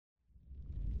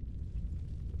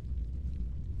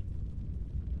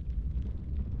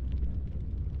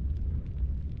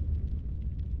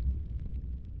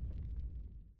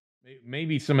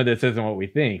maybe some of this isn't what we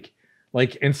think.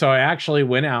 Like, and so I actually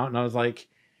went out and I was like,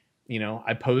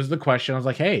 I posed the question. I was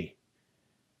like, hey,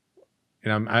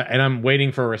 and I'm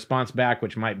waiting for a response back,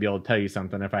 which might be able to tell you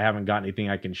something. If I haven't got anything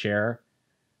I can share,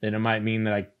 then it might mean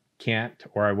that I can't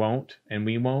or I won't, and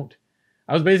we won't.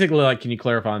 I was basically like, can you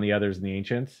clarify on the others and the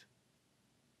ancients?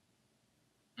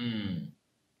 Mm.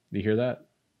 Do you hear that?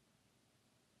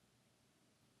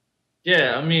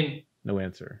 Yeah, I mean, no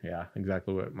answer. Yeah,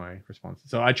 exactly what my response is.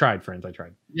 So I tried, friends. I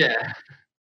tried. Yeah.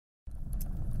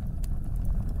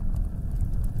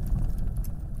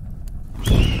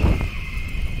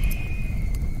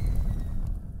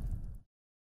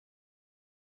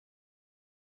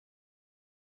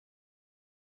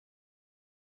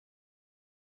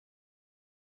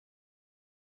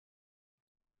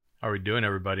 How are we doing,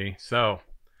 everybody? So,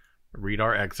 read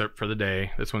our excerpt for the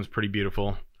day. This one's pretty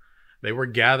beautiful. They were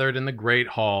gathered in the great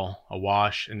hall,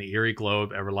 awash in the eerie glow of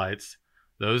Everlights.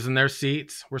 Those in their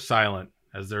seats were silent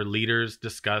as their leaders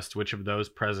discussed which of those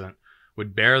present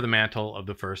would bear the mantle of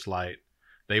the first light.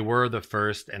 They were the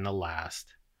first and the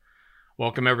last.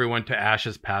 Welcome, everyone, to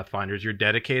Ashes Pathfinders, your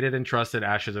dedicated and trusted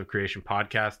Ashes of Creation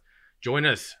podcast. Join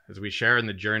us as we share in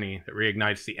the journey that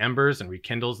reignites the embers and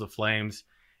rekindles the flames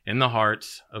in the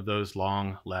hearts of those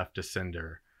long left to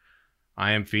cinder.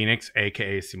 I am Phoenix,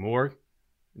 aka Simur.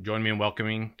 Join me in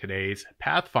welcoming today's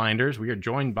Pathfinders. We are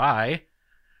joined by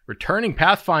returning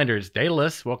Pathfinders,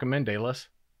 Daedalus. Welcome in, Daedalus.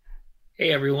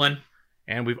 Hey, everyone.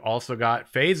 And we've also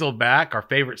got Faisal back, our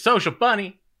favorite social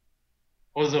bunny.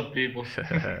 What's up, people?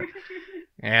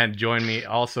 And join me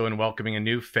also in welcoming a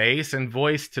new face and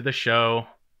voice to the show,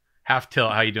 Half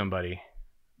Tilt. How you doing, buddy?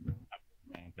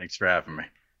 Thanks for having me.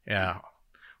 Yeah.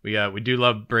 We do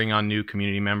love bringing on new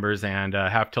community members, and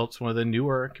Half Tilt's one of the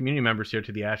newer community members here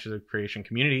to the Ashes of Creation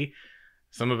community.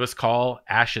 Some of us call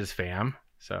Ashes fam.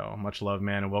 So much love,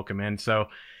 man, and welcome in. So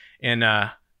in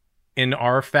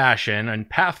our fashion, in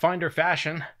Pathfinder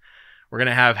fashion, we're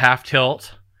gonna have Half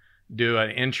Tilt do an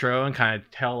intro and kind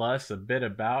of tell us a bit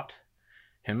about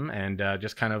him and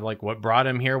just kind of like what brought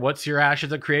him here. What's your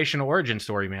Ashes of Creation origin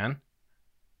story, man?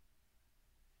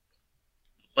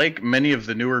 Like many of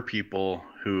the newer people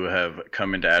who have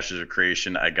come into Ashes of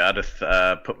Creation, I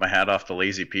gotta put my hat off to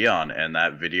Lazy Peon and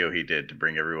that video he did to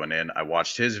bring everyone in. I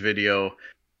watched his video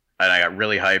and I got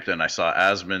really hyped, and I saw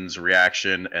Asmund's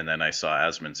reaction, and then I saw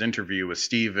Asmund's interview with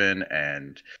Steven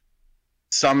and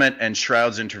Summit and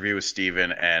Shroud's interview with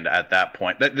Steven. And at that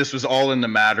point, this was all in the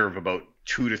matter of about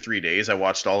 2 to 3 days. I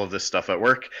watched all of this stuff at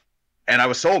work, and I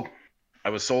was sold.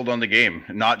 I was sold on the game,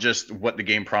 not just what the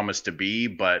game promised to be,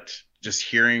 but just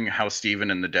hearing how Steven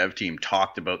and the dev team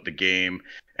talked about the game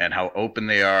and how open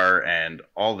they are and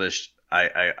all this.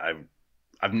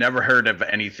 I've never heard of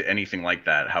anything like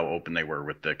that, how open they were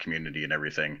with the community and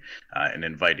everything, and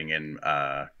inviting in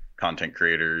content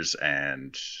creators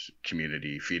and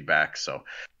community feedback. So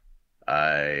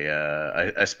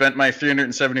I spent my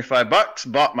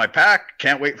 $375, bought my pack,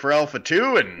 can't wait for Alpha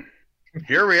 2, and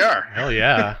here we are. Hell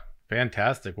yeah.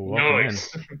 Fantastic. Well, welcome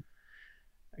Nice. in.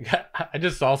 I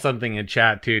just saw something in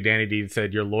chat too. Danny D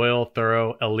said, "Your loyal,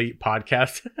 thorough, elite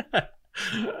podcast."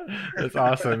 That's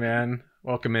awesome, man.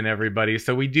 Welcome in, everybody.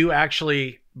 So we do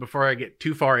actually, before I get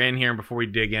too far in here and before we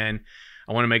dig in,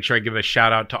 I want to make sure I give a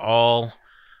shout out to all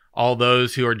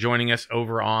those who are joining us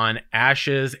over on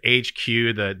Ashes HQ,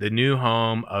 the new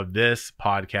home of this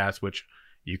podcast, which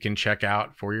you can check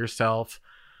out for yourself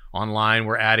online.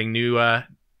 We're adding new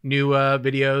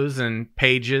videos and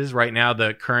pages. Right now,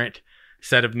 the current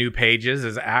set of new pages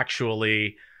is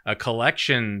actually a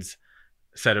collections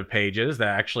set of pages that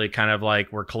actually kind of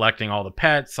like we're collecting all the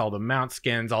pets, all the mount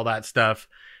skins, all that stuff,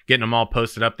 getting them all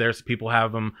posted up there so people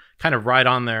have them kind of right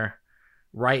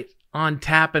on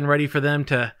tap and ready for them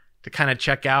to kind of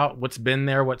check out what's been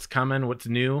there, what's coming, what's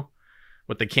new,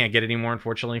 what they can't get anymore,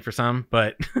 unfortunately, for some.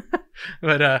 But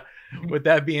with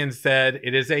that being said,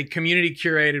 it is a community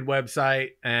curated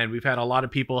website, and we've had a lot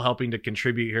of people helping to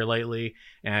contribute here lately,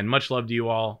 and much love to you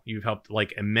all. You've helped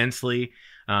like immensely.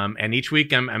 And each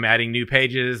week I'm adding new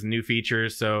pages, new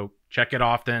features, so check it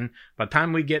often. By the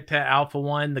time we get to Alpha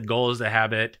 1, the goal is to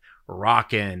have it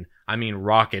rocking. I mean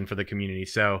rocking for the community.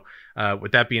 So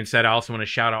with that being said, I also want to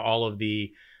shout out all of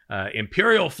the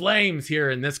Imperial Flames here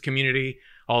in this community,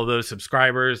 all of those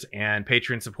subscribers and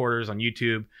Patreon supporters on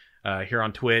YouTube, here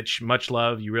on Twitch. Much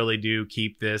love. You really do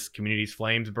keep this community's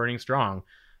flames burning strong.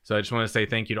 So I just want to say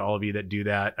thank you to all of you that do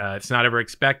that. It's not ever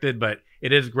expected, but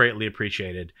it is greatly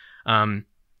appreciated.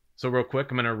 So real quick,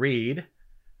 I'm going to read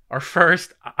our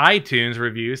first iTunes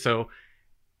review. So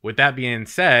with that being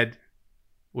said,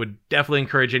 would definitely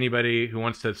encourage anybody who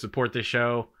wants to support this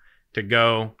show to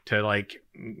go to like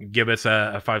give us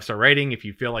a 5-star rating if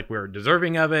you feel like we're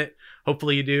deserving of it.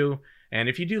 Hopefully you do. And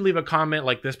if you do leave a comment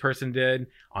like this person did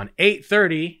on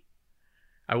 8:30,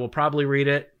 I will probably read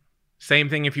it. Same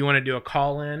thing if you want to do a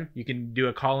call in. You can do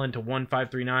a call in to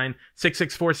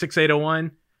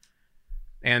 1-539-664-6801.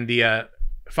 And the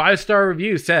 5-star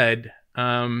review said,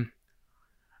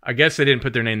 I guess they didn't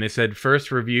put their name. They said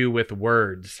first review with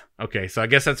words. Okay, so I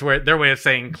guess that's where their way of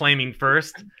saying claiming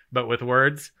first, but with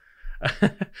words.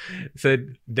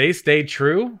 Said they stayed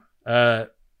true.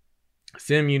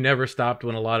 Sim, you never stopped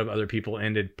when a lot of other people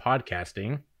ended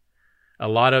podcasting. A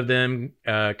lot of them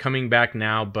coming back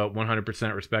now, but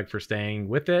 100% respect for staying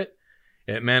with it.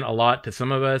 It meant a lot to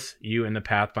some of us. You and the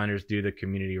Pathfinders do the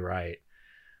community right.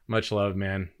 Much love,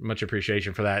 man. Much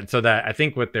appreciation for that. And so that I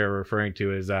think what they're referring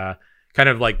to is kind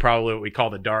of like probably what we call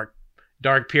the dark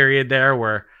period there,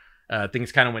 where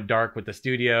things kind of went dark with the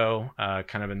studio,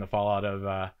 kind of in the fallout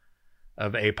of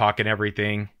APOC and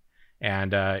everything.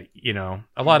 And you know,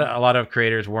 a lot of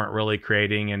creators weren't really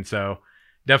creating, and so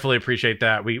definitely appreciate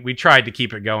that. We tried to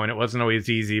keep it going. It wasn't always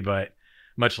easy, but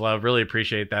much love. Really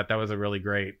appreciate that. That was a really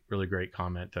great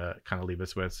comment to kind of leave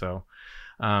us with. So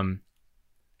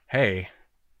hey,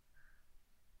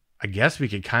 I guess we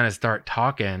could kind of start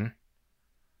talking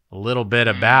a little bit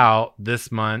about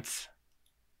this month's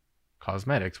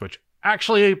cosmetics, which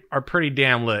actually are pretty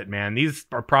damn lit, man. These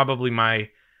are probably my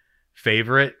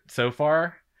favorite so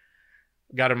far.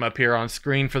 Got them up here on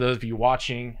screen for those of you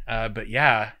watching. But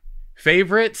yeah,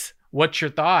 favorites. What's your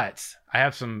thoughts? I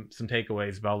have some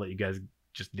takeaways, but I'll let you guys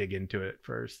just dig into it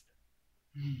first.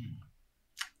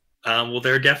 Well,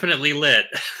 they're definitely lit.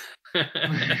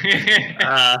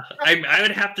 I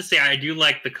would have to say I do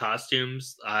like the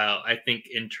costumes. I think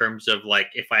in terms of like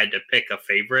if I had to pick a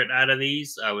favorite out of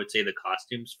these, I would say the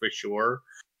costumes for sure.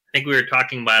 I think we were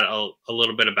talking about a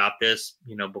little bit about this,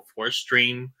 you know, before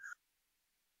stream.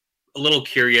 A little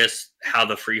curious how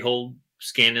the Freehold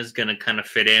skin is going to kind of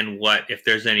fit in. What if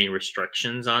there's any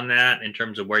restrictions on that in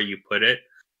terms of where you put it?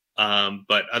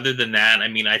 But other than that, I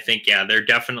mean, I think they're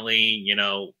definitely, you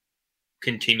know,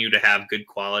 continue to have good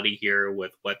quality here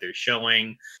with what they're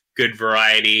showing, good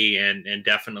variety, and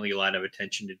definitely a lot of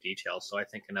attention to detail. So I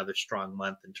think another strong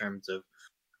month in terms of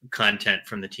content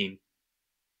from the team.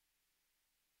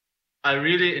 I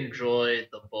really enjoy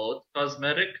the boat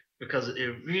cosmetic because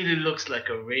it really looks like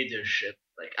a raider ship.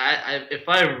 Like if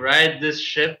I ride this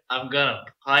ship, I'm gonna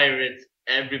pirate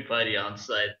everybody on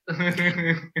site.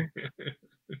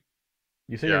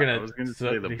 You say you're gonna. I was gonna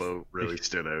say the boat really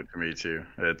stood out to me too.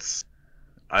 It's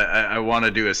I want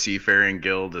to do a seafaring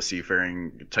guild, a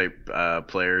seafaring type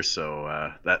player,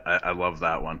 so that I love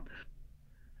that one.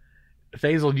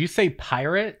 Faisal, did you say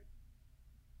pirate?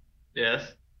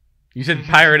 Yes. You said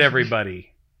pirate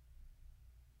everybody.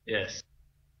 Yes.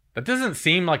 That doesn't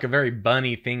seem like a very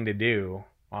bunny thing to do,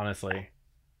 honestly.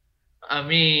 I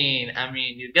mean,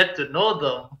 you get to know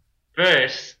them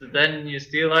first, then you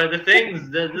steal other things.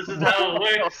 This is how it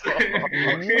works.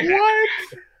 What?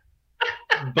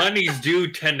 Bunnies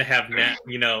do tend to have,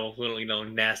 little,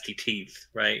 nasty teeth,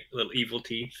 right? Little evil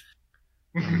teeth.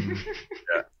 Yeah.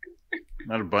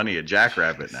 Not a bunny, a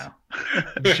jackrabbit now.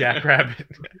 Jackrabbit.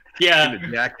 Yeah.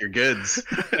 Jack your goods.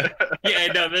 Yeah,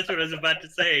 no, that's what I was about to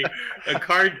say. A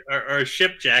card or a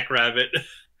ship jackrabbit.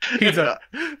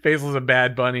 Faisal's a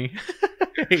bad bunny.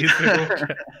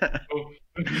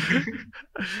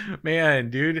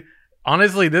 Man, dude.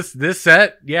 Honestly, this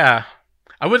set, yeah.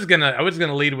 I was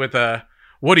gonna lead with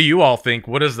what do you all think?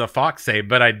 What does the fox say?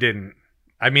 But I didn't.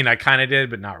 I mean, I kind of did,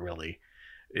 but not really.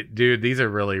 Dude, these are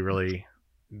really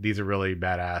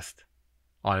badass.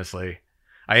 Honestly,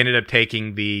 I ended up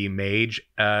taking the mage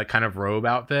kind of robe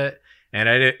outfit, and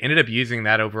I ended up using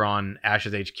that over on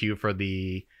Ashes HQ for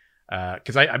the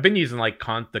because I've been using like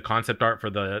the concept art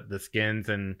for the skins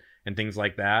and things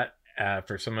like that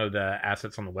for some of the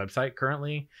assets on the website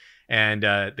currently. And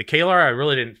the Kalar, I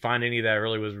really didn't find any that I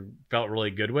really felt really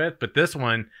good with, but this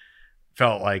one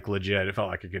felt like legit. It felt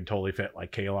like it could totally fit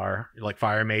like Kalar, like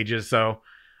fire mages. So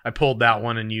I pulled that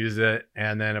one and used it.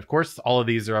 And then of course all of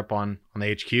these are up on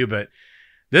the HQ, but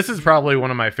this is probably one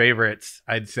of my favorites,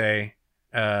 I'd say.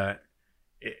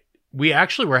 We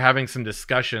actually were having some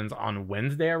discussions on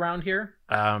Wednesday around here.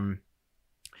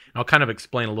 I'll kind of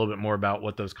explain a little bit more about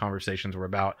what those conversations were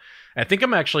about. I think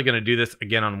I'm actually going to do this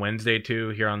again on Wednesday too,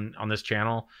 here on this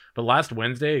channel. But last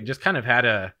Wednesday, it just kind of had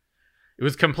it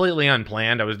was completely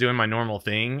unplanned. I was doing my normal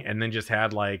thing and then just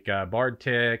had like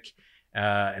Bardtic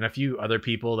and a few other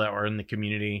people that were in the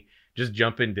community just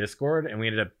jump in Discord, and we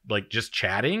ended up like just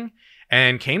chatting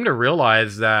and came to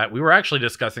realize that we were actually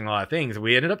discussing a lot of things.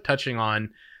 We ended up touching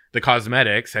on the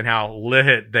cosmetics and how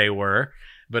lit they were.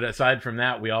 But aside from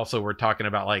that, we also were talking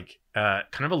about like kind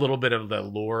of a little bit of the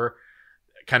lore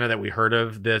kind of that we heard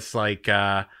of this like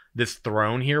this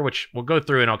throne here, which we'll go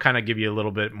through and I'll kind of give you a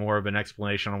little bit more of an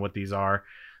explanation on what these are.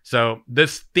 So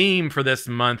this theme for this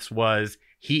month was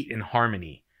heat and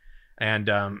harmony. And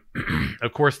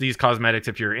of course, these cosmetics,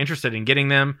 if you're interested in getting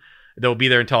them, they'll be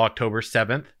there until October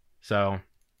 7th. So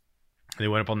they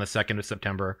went up on the 2nd of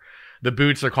September. The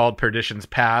boots are called Perdition's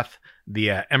Path.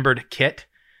 The Embered Kit,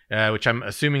 which I'm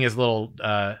assuming is a little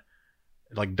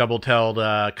like double-tailed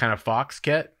kind of fox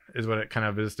kit, is what it kind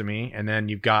of is to me. And then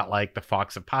you've got like the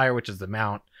Fox of Pyre, which is the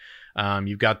mount.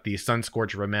 You've got the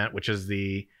Sunscorch Rament, which is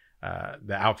the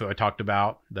outfit I talked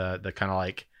about. The kind of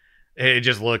like, it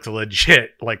just looks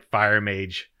legit like Fire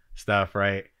Mage stuff,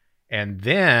 right? And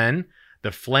then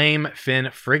the Flame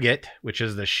Fin Frigate, which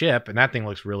is the ship, and that thing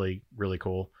looks really, really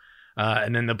cool.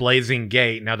 And then the Blazing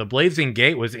Gate. Now, the Blazing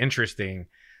Gate was interesting,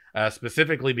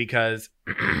 specifically because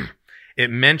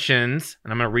it mentions,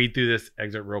 and I'm going to read through this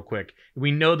excerpt real quick.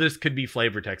 We know this could be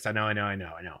flavor text. I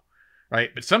know.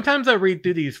 Right? But sometimes I read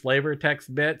through these flavor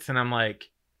text bits, and I'm like,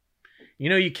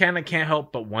 you kind of can't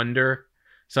help but wonder.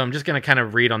 So I'm just going to kind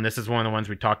of read on this. Is one of the ones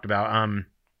we talked about.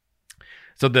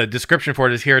 So the description for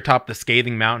it is: here atop the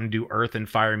scathing mountain do earth and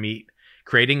fire meet,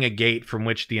 creating a gate from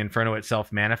which the inferno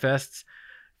itself manifests.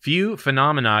 Few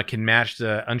phenomena can match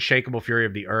the unshakable fury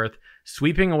of the earth,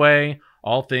 sweeping away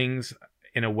all things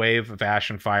in a wave of ash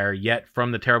and fire. Yet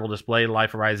from the terrible display,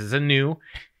 life arises anew.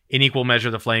 In equal measure,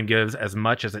 the flame gives as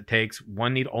much as it takes.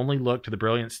 One need only look to the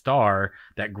brilliant star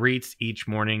that greets each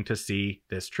morning to see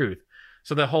this truth.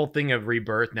 So the whole thing of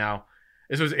rebirth. Now,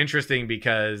 this was interesting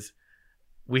because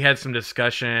we had some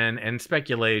discussion and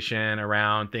speculation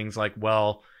around things like,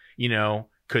 well,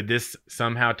 could this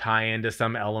somehow tie into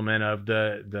some element of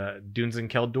the Dunes and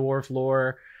Keldorf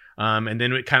lore? And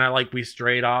then it kind of like we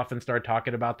strayed off and started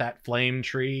talking about that flame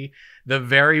tree, the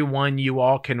very one you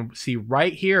all can see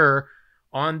right here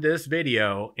on this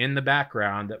video in the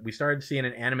background that we started seeing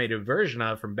an animated version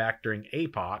of from back during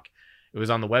APOC. It was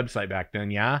on the website back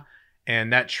then, yeah.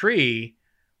 And that tree,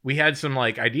 we had some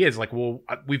like ideas like, well,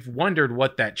 we've wondered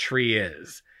what that tree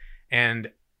is.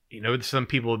 And some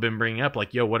people have been bringing up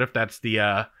like, yo, what if that's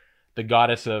the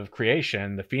goddess of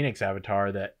creation, the Phoenix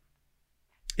avatar that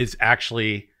is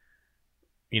actually,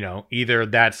 either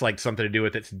that's like something to do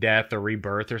with its death or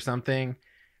rebirth or something,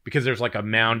 because there's like a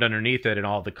mound underneath it and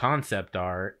all the concept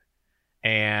art.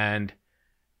 And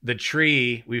the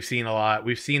tree, we've seen a lot.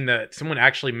 We've seen that someone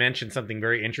actually mentioned something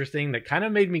very interesting that kind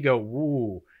of made me go,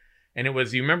 woo. And it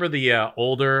was, you remember the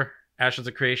older Ashes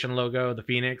of Creation logo, the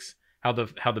Phoenix? How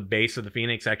the base of the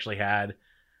Phoenix actually had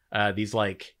these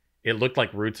like, it looked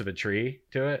like roots of a tree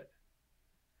to it.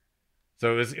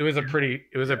 So it was a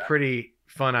pretty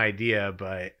fun idea,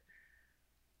 but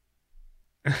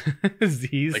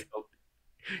Z's, like,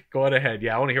 go on ahead.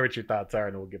 Yeah, I want to hear what your thoughts are,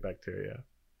 and then we'll get back to it.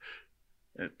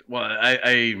 Yeah. Well,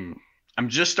 I'm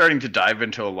just starting to dive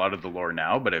into a lot of the lore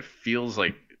now, but it feels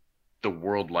like the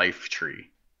world life tree,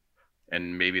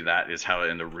 and maybe that is how,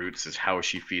 in the roots, is how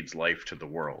she feeds life to the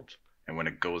world. And when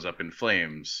it goes up in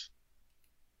flames,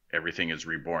 everything is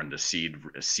reborn. The seed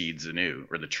seeds anew,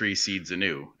 or the tree seeds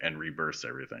anew and rebirths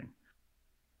everything.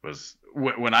 Was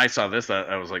when I saw this,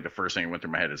 that was like the first thing that went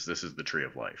through my head is this is the tree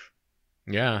of life.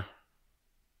 Yeah.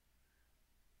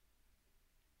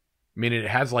 I mean, it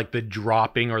has like the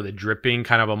dropping or the dripping,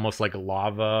 kind of almost like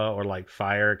lava or like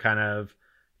fire kind of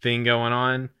thing going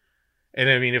on. And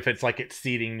I mean, if it's like it's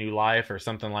seeding new life or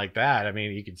something like that, I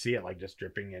mean, you can see it like just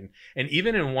dripping in. And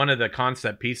even in one of the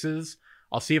concept pieces,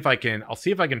 I'll see if I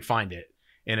can find it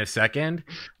in a second.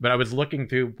 But I was looking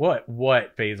through what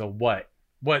Faisal,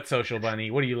 what Social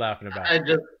Bunny, what are you laughing about?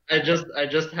 I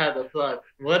just had a thought.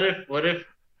 What if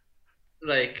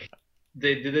like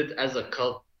they did it as a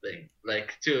cult thing,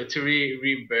 like to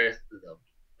rebirth them,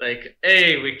 like,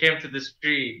 hey, we came to this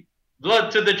tree,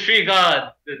 blood to the tree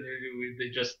god. They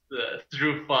just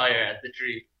threw fire at the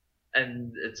tree,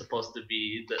 and it's supposed to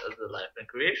be the life and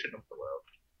creation of the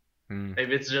world.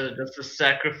 Maybe it's just a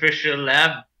sacrificial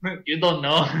lamb. You don't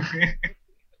know.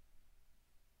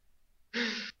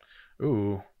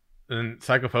 Ooh, and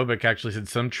Psychophobic actually said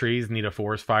some trees need a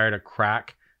forest fire to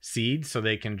crack seeds so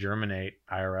they can germinate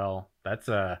IRL. That's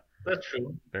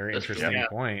true. Very That's interesting true, yeah.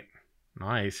 point.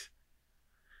 Nice.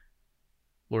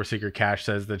 Lore Seeker Cash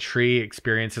says the tree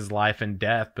experiences life and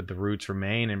death, but the roots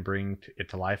remain and bring it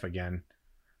to life again.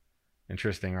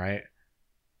 Interesting, right?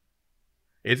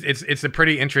 It's a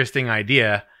pretty interesting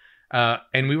idea.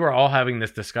 And we were all having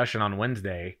this discussion on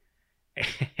Wednesday.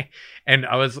 And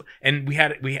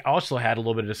we also had a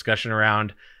little bit of discussion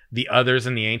around the others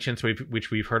and the ancients,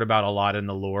 which we've heard about a lot in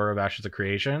the lore of Ashes of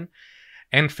Creation,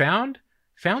 and found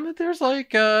that there's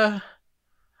like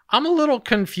I'm a little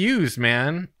confused,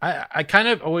 man. I kind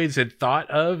of always had thought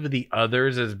of the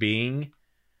others as being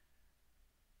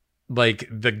like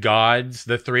the gods,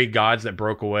 the three gods that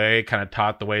broke away, kind of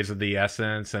taught the ways of the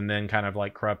essence, and then kind of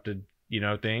like corrupted,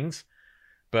 things.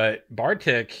 But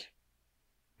Bartik,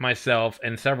 myself,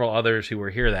 and several others who were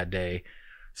here that day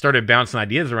started bouncing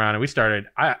ideas around, and we started.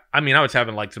 I was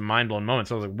having like some mind blown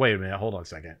moments. I was like, wait a minute, hold on a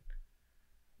second.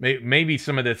 Maybe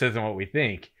some of this isn't what we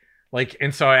think. Like,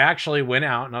 and so I actually went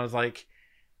out and I was like,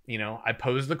 I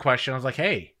posed the question. I was like,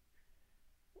 hey,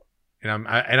 and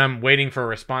I'm waiting for a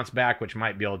response back, which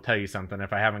might be able to tell you something.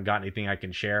 If I haven't got anything I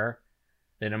can share,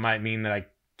 then it might mean that I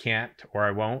can't, or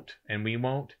I won't, and we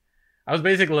won't. I was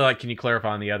basically like, can you clarify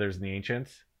on the others and the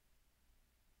ancients?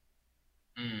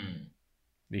 Do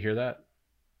you hear that?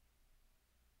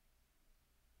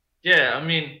 Yeah, I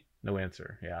mean, no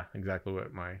answer. Yeah, exactly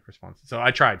what my response is. So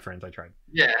I tried, friends. I tried.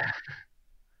 Yeah.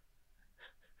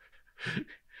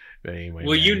 But anyway,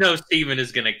 well, Steven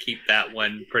is going to keep that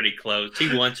one pretty close.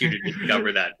 He wants you to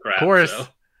discover that crap. Of course. So.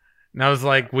 And I was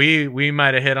like, we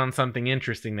might have hit on something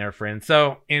interesting there, friend.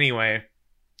 So anyway,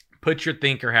 put your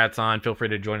thinker hats on. Feel free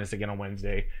to join us again on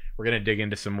Wednesday. We're going to dig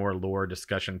into some more lore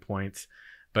discussion points.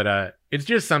 But it's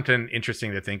just something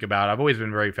interesting to think about. I've always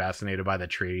been very fascinated by the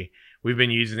tree. We've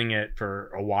been using it for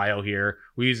a while here.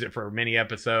 We used it for many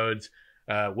episodes,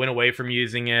 went away from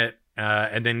using it,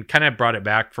 and then kind of brought it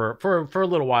back for a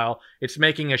little while. It's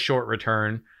making a short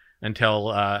return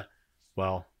until,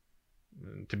 to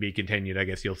be continued, I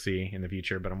guess you'll see in the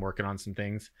future, but I'm working on some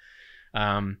things.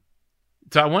 So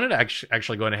I wanted to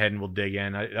actually go ahead and we'll dig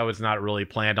in. That was not really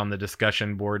planned on the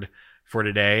discussion board for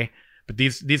today. But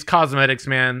these cosmetics,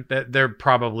 man, they're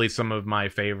probably some of my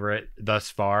favorite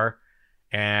thus far.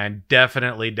 And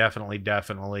definitely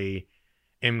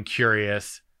am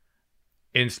curious.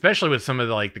 And especially with some of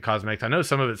the cosmetics. I know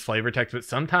some of it's flavor text, but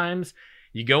sometimes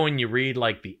you go and you read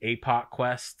like the APOC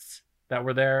quests that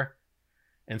were there.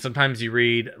 And sometimes you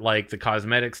read like the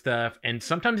cosmetic stuff. And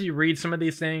sometimes you read some of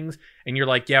these things and you're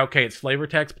like, yeah, okay, it's flavor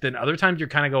text. But then other times you're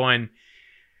kind of going,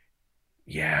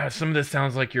 yeah, some of this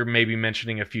sounds like you're maybe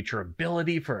mentioning a future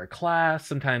ability for a class.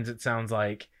 Sometimes it sounds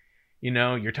like,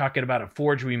 you're talking about a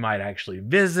forge we might actually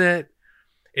visit.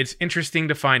 It's interesting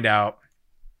to find out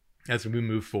as we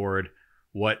move forward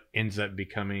what ends up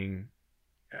becoming,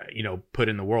 put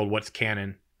in the world, what's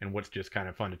canon and what's just kind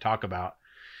of fun to talk about.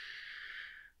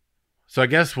 So I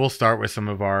guess we'll start with some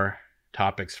of our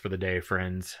topics for the day,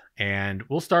 friends. And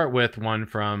we'll start with one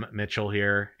from Mitchell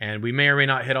here. And we may or may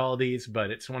not hit all of these, but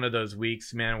it's one of those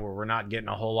weeks, man, where we're not getting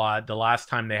a whole lot. The last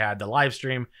time they had the live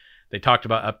stream, they talked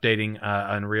about updating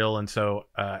Unreal. And so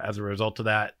as a result of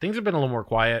that, things have been a little more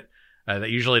quiet. That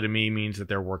usually to me means that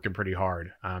they're working pretty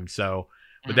hard. So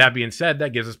with that being said,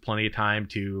 that gives us plenty of time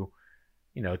to,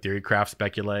 theory craft,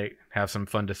 speculate, have some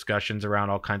fun discussions around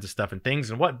all kinds of stuff and things.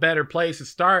 And what better place to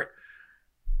start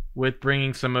with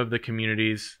bringing some of the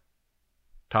community's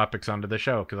topics onto the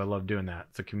show, because I love doing that.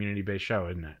 It's a community-based show,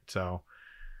 isn't it? So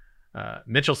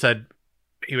Mitchell said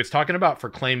he was talking about for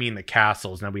claiming the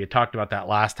castles. Now, we had talked about that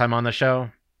last time on the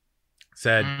show.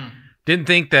 Said, didn't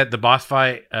think that the boss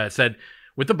fight, said,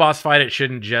 with the boss fight, it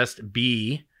shouldn't just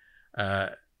be,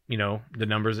 the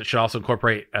numbers. It should also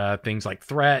incorporate things like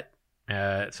threat.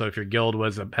 So if your guild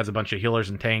has a bunch of healers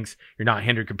and tanks, you're not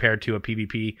hindered compared to a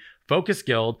PvP focused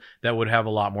guild that would have a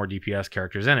lot more DPS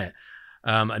characters in it.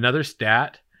 Another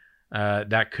stat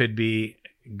that could be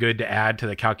good to add to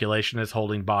the calculation is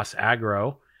holding boss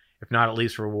aggro, if not at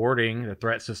least rewarding the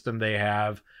threat system they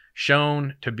have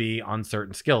shown to be on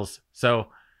certain skills. So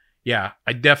yeah,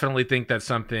 I definitely think that's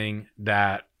something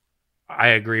that I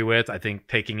agree with. I think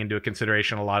taking into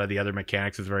consideration a lot of the other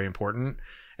mechanics is very important.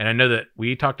 And I know that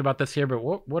we talked about this here, but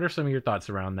what are some of your thoughts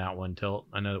around that one, Tilt?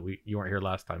 I know that you weren't here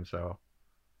last time, so.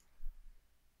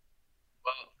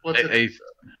 Well,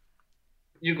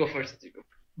 you go first.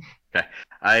 Okay.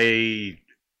 I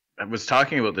was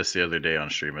talking about this the other day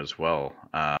on stream as well.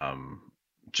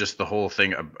 Just the whole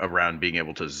thing around being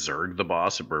able to zerg the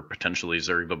boss or potentially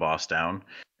zerg the boss down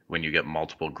when you get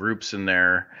multiple groups in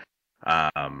there,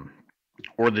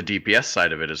 or the DPS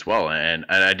side of it as well. And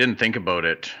I didn't think about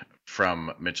it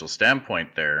from Mitchell's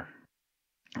standpoint there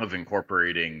of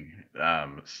incorporating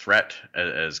threat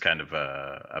as kind of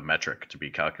a metric to be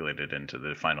calculated into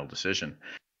the final decision.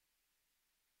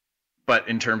 But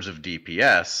in terms of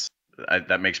DPS,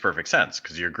 that makes perfect sense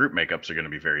because your group makeups are going to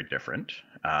be very different.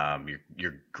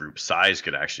 Your group size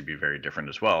could actually be very different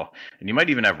as well. And you might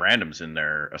even have randoms in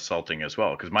there assaulting as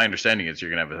well. Because my understanding is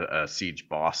you're going to have a siege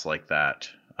boss like that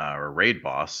or raid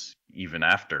boss even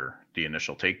after the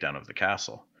initial takedown of the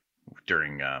castle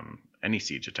during any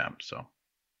siege attempt. So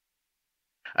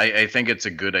I think it's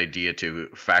a good idea to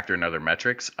factor in other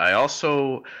metrics.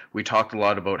 We talked a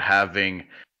lot about having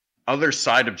other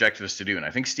side objectives to do, and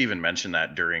I think Steven mentioned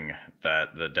that during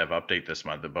the dev update this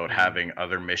month about having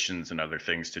other missions and other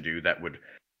things to do that would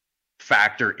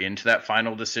factor into that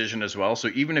final decision as well. So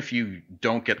even if you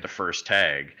don't get the first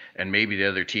tag and maybe the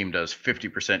other team does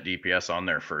 50% DPS on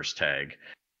their first tag,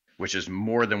 which is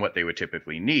more than what they would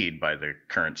typically need by the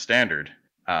current standard,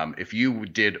 if you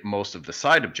did most of the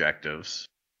side objectives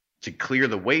to clear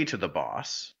the way to the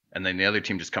boss, and then the other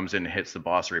team just comes in and hits the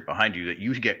boss right behind you, that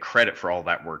you get credit for all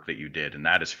that work that you did, and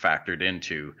that is factored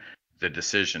into the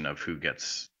decision of who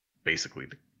gets basically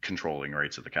the controlling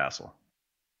rights of the castle.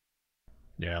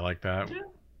 Yeah, I like that.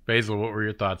 Basil, what were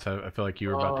your thoughts? I feel like you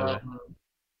were about to.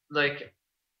 Like,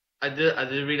 I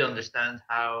didn't really understand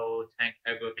how tank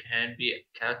aggro can be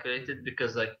calculated,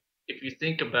 because like if you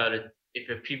think about it, if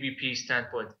a PvP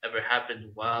standpoint ever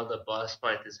happened while the boss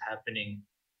fight is happening,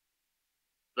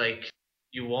 like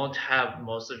you won't have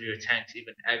most of your tanks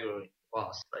even aggroing the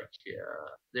boss. Like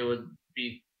they would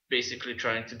be basically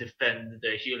trying to defend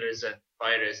their healers and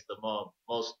fighters the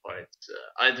most part,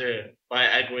 either by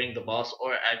aggroing the boss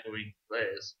or aggroing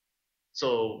players.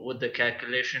 So would the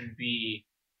calculation be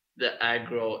the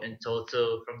aggro in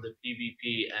total from the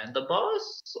PvP and the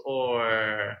boss,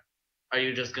 or are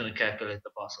you just gonna calculate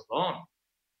the boss alone?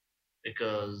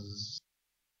 Because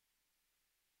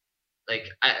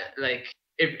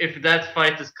if that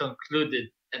fight is concluded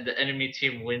and the enemy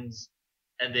team wins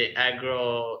and the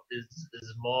aggro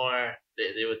is more,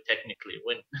 they would technically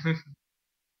win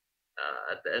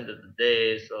at the end of the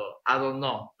day. So I don't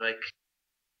know. Like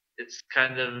it's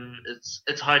kind of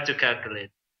it's hard to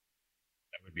calculate.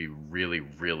 That would be really,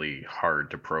 really hard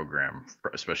to program,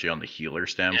 especially on the healer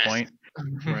standpoint.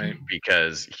 Yes. Right.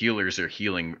 Because healers are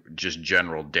healing just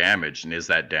general damage, and is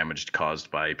that damage caused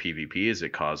by PvP? Is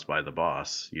it caused by the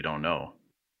boss? You don't know.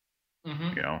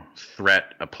 Mm-hmm. You know,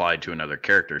 threat applied to another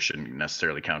character shouldn't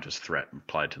necessarily count as threat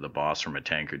applied to the boss from a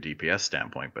tank or DPS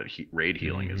standpoint, but raid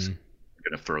healing is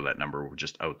going to throw that number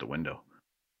just out the window.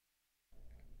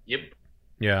 Yep.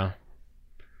 Yeah.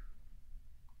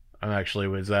 Actually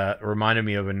was that reminded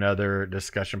me of another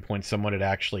discussion point someone had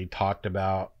actually talked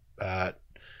about.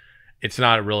 It's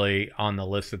not really on the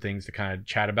list of things to kind of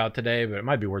chat about today, but it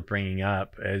might be worth bringing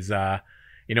up is,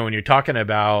 when you're talking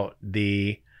about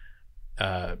the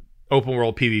open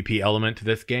world PvP element to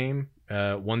this game,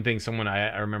 one thing someone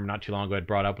I remember not too long ago had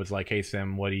brought up was like, hey,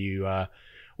 Sim, what do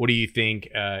you think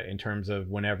in terms of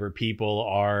whenever people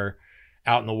are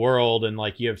out in the world and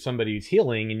like you have somebody who's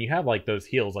healing and you have like those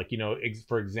heals, like,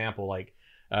 for example, like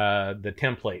the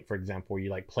template, for example, where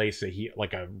you like place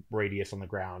like a radius on the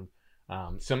ground,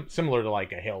 similar to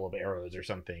like a hail of arrows or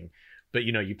something, but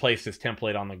you place this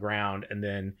template on the ground and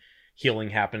then healing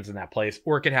happens in that place,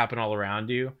 or it could happen all around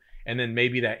you, and then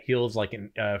maybe that heals like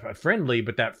a friendly,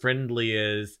 but that friendly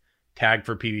is tagged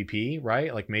for PvP,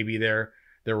 right? Like maybe they're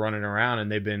running around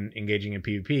and they've been engaging in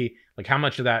PvP. Like how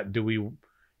much of that do we,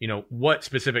 what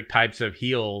specific types of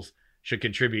heals should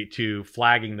contribute to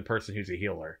flagging the person who's a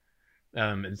healer?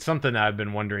 It's something that I've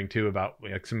been wondering too about,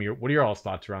 like what are your all's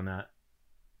thoughts around that?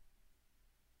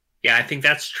 Yeah, I think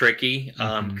that's tricky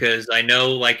because I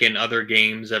know, like in other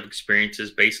games I've experienced, is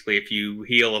basically if you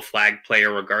heal a flag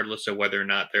player, regardless of whether or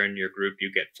not they're in your group,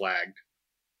 you get flagged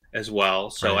as well.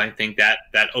 So Right. I think that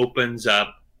opens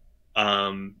up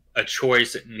a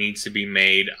choice that needs to be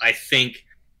made. I think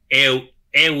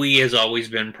AoE has always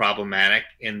been problematic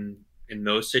in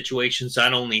those situations,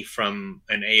 not only from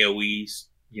an AoE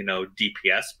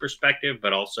DPS perspective,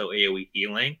 but also AoE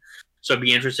healing. So I'd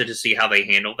be interested to see how they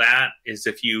handle that. Is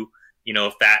if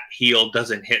if that heal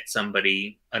doesn't hit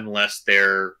somebody unless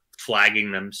they're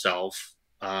flagging themselves,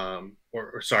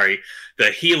 or sorry,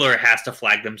 the healer has to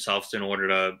flag themselves in order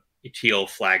to heal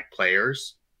flag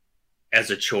players as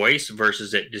a choice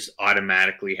versus it just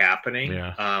automatically happening.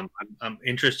 Yeah. I'm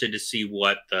interested to see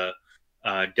what the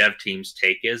dev team's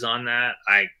take is on that.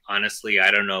 I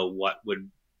don't know what would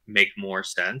make more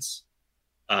sense.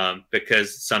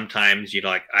 Because sometimes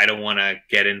I don't want to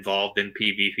get involved in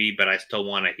PvP, but I still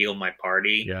want to heal my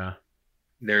party. Yeah.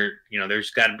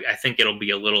 There's got to be, I think it'll be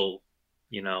a little,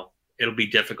 it'll be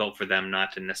difficult for them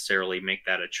not to necessarily make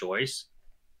that a choice.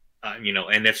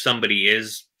 And if somebody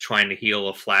is trying to heal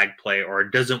a flag player or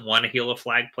doesn't want to heal a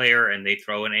flag player and they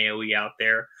throw an AoE out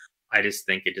there, I just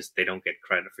think they don't get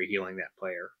credit for healing that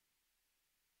player.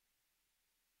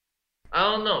 I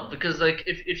don't know, because like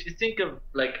if you think of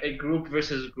like a group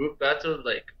versus group battle,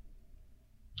 like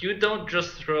you don't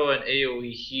just throw an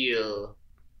AoE heal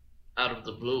out of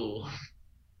the blue.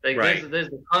 Like Right. there's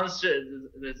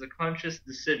a conscious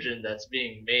decision that's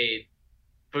being made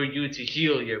for you to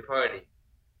heal your party.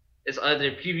 It's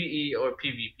either PvE or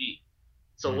PvP.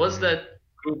 So once Mhm. that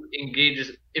group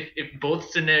engages, if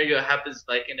both scenario happens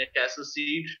like in a castle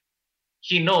siege,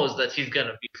 he knows that he's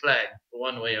gonna be flagged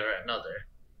one way or another.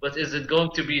 But is it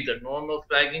going to be the normal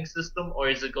flagging system or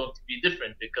is it going to be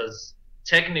different? Because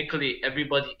technically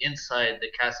everybody inside the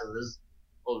castle is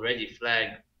already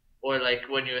flagged. Or like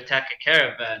when you attack a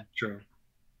caravan, True.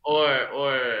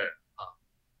 or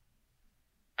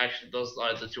actually those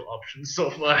are the two options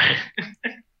so far.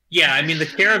 Yeah, I mean the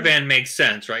caravan makes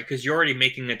sense, right? Because you're already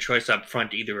making a choice up front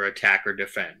to either attack or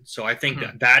defend. So I think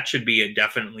that should be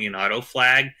definitely an auto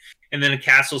flag. And then a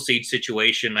castle siege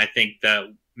situation, I think that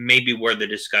maybe where the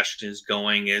discussion is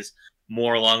going is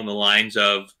more along the lines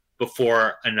of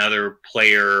before another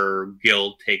player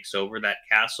guild takes over that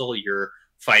castle, you're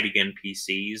fighting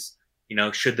NPCs. You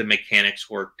know, should the mechanics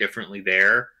work differently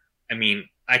there? I mean,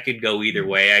 I could go either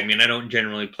way. I mean, I don't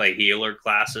generally play healer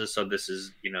classes, so this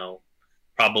is, you know,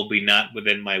 probably not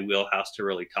within my wheelhouse to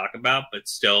really talk about, but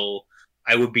still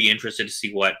I would be interested to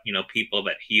see what, you know, people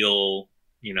that heal,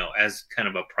 you know, as kind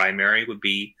of a primary would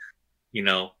be, you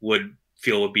know, would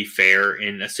feel would be fair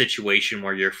in a situation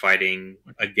where you're fighting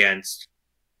against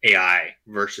AI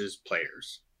versus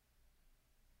players.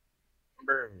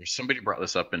 Remember somebody brought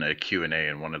this up in a Q&A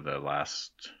in one of the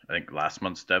last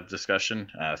month's dev discussion.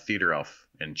 Theater Elf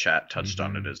in chat touched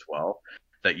on it as well,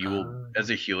 that you will,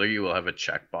 as a healer, you will have a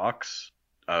checkbox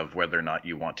of whether or not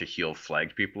you want to heal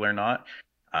flagged people or not.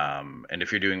 And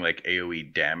if you're doing like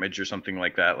AoE damage or something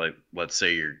like that, like let's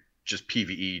say you're just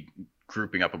PvE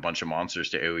grouping up a bunch of monsters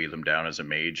to AoE them down as a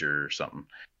mage or something.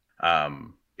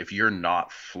 If you're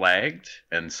not flagged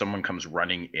and someone comes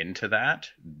running into that,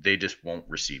 they just won't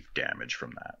receive damage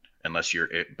from that unless you're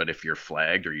it. But if you're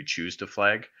flagged or you choose to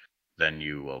flag, then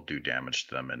you will do damage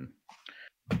to them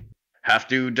and have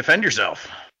to defend yourself.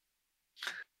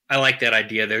 I like that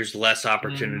idea. There's less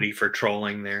opportunity for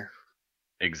trolling there.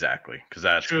 Exactly, because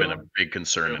that's True. been a big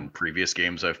concern True. in previous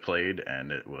games I've played,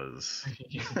 and it was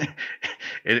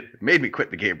it made me quit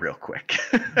the game real quick.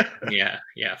 Yeah,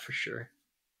 for sure.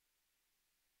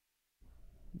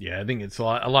 Yeah, I think it's a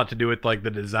lot to do with like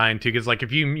the design too, because like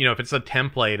if if it's a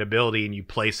template ability and you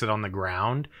place it on the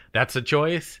ground, that's a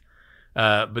choice.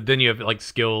 But then you have like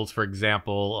skills, for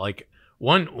example, like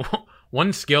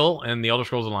one skill in the Elder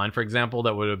Scrolls Online, for example,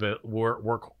 that would have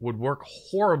would work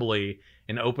horribly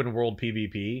in open world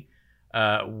PvP,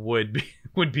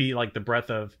 would be like the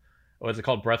breath of, what's it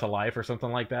called, Breath of Life or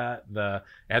something like that. It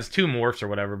has two morphs or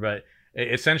whatever, but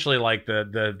essentially like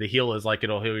the heal is like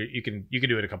it'll heal you can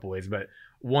do it a couple ways, but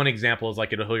one example is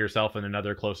like it'll heal yourself and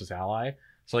another closest ally.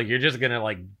 So like you're just gonna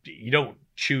like, you don't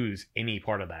choose any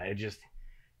part of that. It just,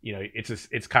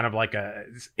 it's kind of like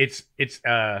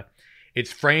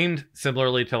it's framed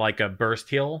similarly to like a burst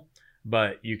heal,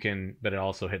 but it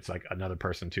also hits like another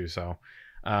person too. So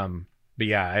but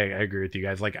yeah, I agree with you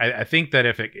guys. Like I think that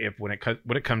if when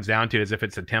it comes down to is if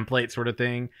it's a template sort of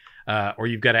thing, or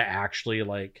you've got to actually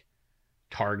like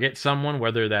target someone,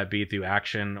 whether that be through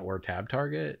action or tab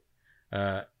target,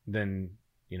 then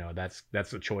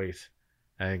that's a choice.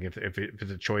 I think if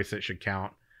it's a choice, it should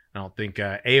count. I don't think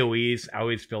AoEs. I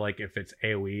always feel like if it's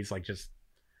AoEs, like just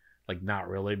like not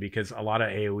really, because a lot of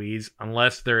AoEs,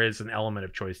 unless there is an element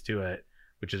of choice to it,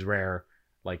 which is rare,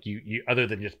 like you other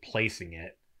than just placing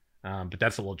it. But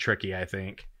that's a little tricky, I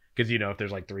think, because if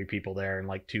there's like 3 people there and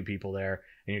like 2 people there,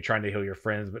 and you're trying to heal your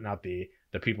friends, but not the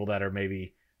people that are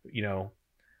maybe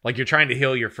like you're trying to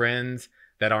heal your friends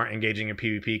that aren't engaging in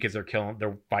PvP because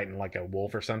they're fighting like a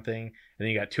wolf or something, and then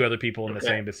you got 2 other people in the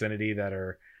same vicinity that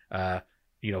are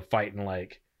fighting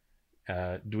like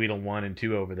Dweedle 1 and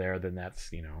 2 over there, then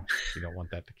that's you don't want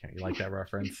that to count. You like that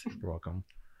reference? You're welcome.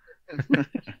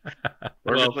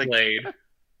 Well played.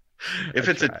 If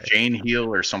it's a chain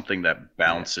heal or something that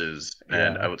bounces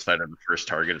and outside of the first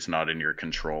target, it's not in your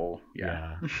control.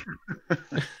 Yeah.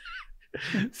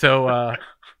 So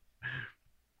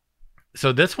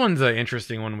this one's an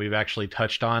interesting one we've actually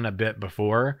touched on a bit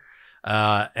before.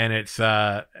 And it's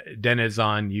Dennis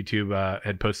on YouTube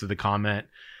had posted the comment.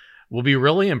 We'll be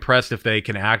really impressed if they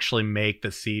can actually make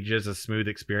the sieges a smooth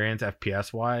experience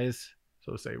FPS wise.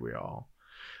 So say we all.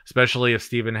 Especially if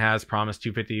Steven has promised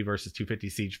 250 versus 250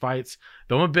 siege fights.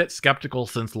 Though I'm a bit skeptical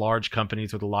since large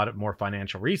companies with a lot more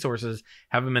financial resources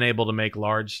haven't been able to make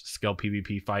large-scale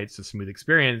PvP fights a smooth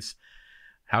experience.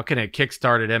 How can a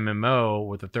kickstarted MMO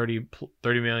with a 30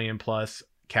 million plus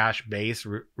cash base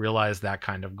realize that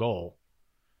kind of goal?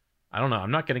 I don't know.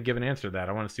 I'm not going to give an answer to that.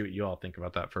 I want to see what you all think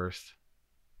about that first.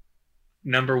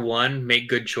 number one, make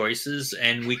good choices,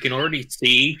 and we can already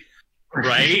see,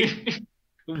 right?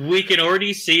 We can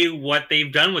already see what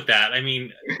they've done with that. I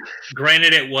mean,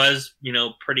 granted, it was,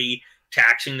 pretty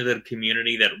taxing to the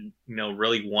community that,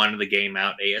 really wanted the game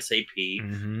out ASAP.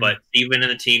 Mhm. But Steven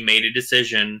and the team made a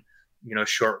decision,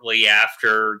 shortly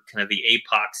after kind of the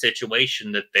APOC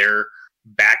situation that their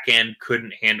back end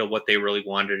couldn't handle what they really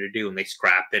wanted to do, and they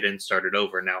scrapped it and started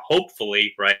over. Now,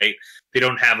 hopefully, right, they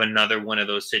don't have another one of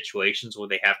those situations where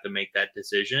they have to make that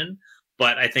decision.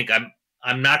 But I think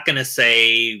I'm not going to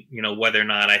say, whether or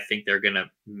not I think they're going to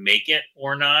make it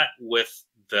or not with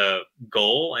the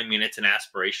goal. I mean, it's an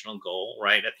aspirational goal,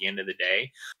 right, at the end of the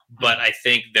day. But I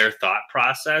think their thought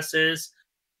process is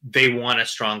they want a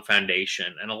strong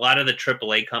foundation. And a lot of the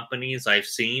AAA companies I've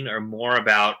seen are more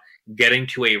about getting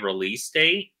to a release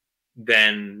date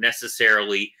than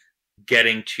necessarily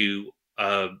getting to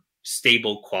a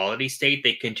stable quality state.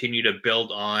 They continue to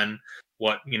build on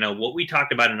what we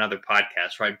talked about in other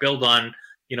podcasts, right? Build on,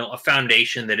 a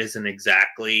foundation that isn't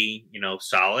exactly,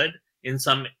 solid in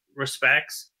some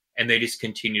respects. And they just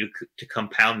continue to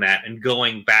compound that, and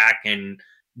going back and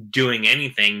doing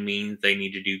anything means they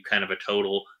need to do kind of a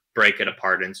total break it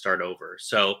apart and start over.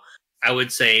 So I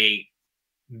would say,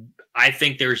 I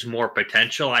think there's more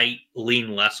potential. I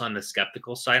lean less on the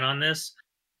skeptical side on this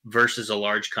versus a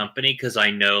large company, because I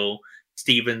know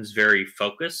Steven's very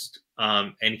focused,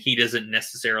 and he doesn't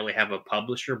necessarily have a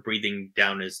publisher breathing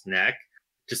down his neck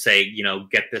to say,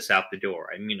 get this out the door.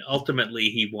 I mean, ultimately,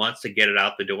 he wants to get it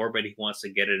out the door, but he wants to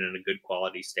get it in a good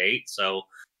quality state. So,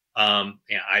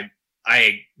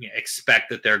 I expect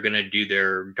that they're going to do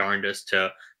their darndest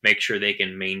to make sure they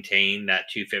can maintain that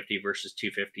 250 versus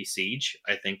 250 siege.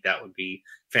 I think that would be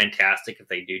fantastic if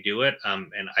they do it.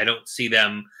 And I don't see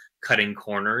them cutting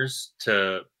corners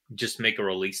to just make a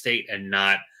release date and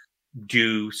not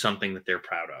do something that they're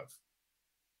proud of.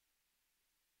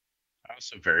 I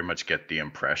also very much get the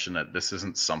impression that this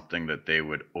isn't something that they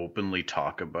would openly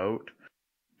talk about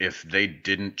if they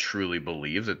didn't truly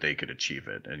believe that they could achieve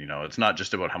it. And, it's not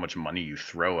just about how much money you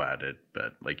throw at it,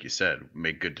 but like you said,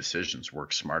 make good decisions,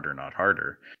 work smarter, not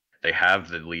harder. They have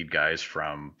the lead guys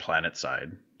from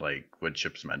PlanetSide, like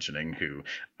Woodchip's mentioning, who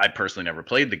I personally never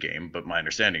played the game, but my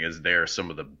understanding is they're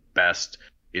some of the best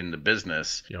in the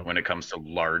business when it comes to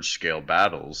large scale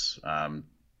battles,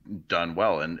 done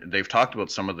well. And they've talked about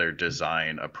some of their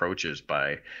design approaches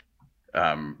by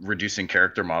reducing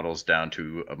character models down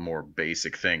to a more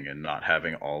basic thing and not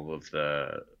having all of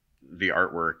the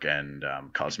artwork and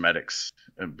cosmetics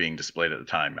being displayed at the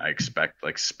time. I expect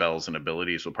like spells and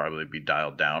abilities will probably be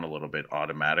dialed down a little bit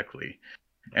automatically,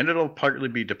 and it'll partly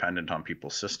be dependent on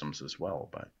people's systems as well.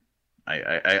 But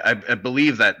I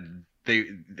believe that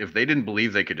if they didn't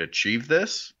believe they could achieve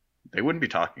this, they wouldn't be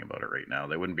talking about it right now.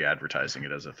 They wouldn't be advertising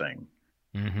it as a thing.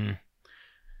 Mm-hmm.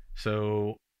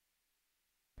 So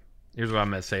here's what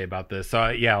I'm going to say about this. So,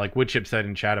 yeah, like Woodchip said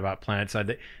in chat about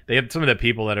PlanetSide, they have some of the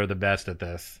people that are the best at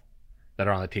this that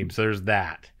are on the team. So there's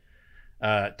that.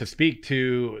 To speak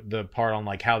to the part on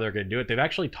like how they're going to do it, they've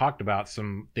actually talked about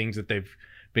some things that they've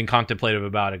been contemplative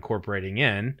about incorporating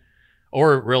in,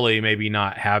 or really maybe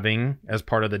not having as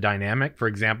part of the dynamic. For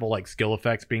example, like skill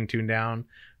effects being tuned down,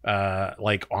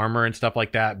 like armor and stuff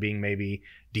like that being maybe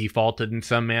defaulted in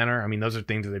some manner. I mean, those are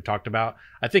things that they've talked about.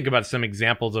 I think about some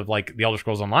examples of like the Elder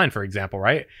Scrolls Online, for example,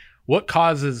 right? What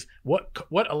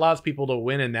allows people to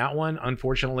win in that one?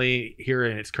 Unfortunately, here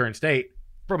in its current state,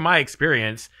 from my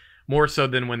experience, more so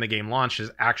than when the game launched,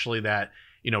 is actually that,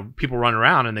 people run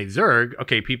around and they zerg.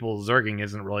 Okay, people zerging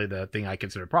isn't really the thing I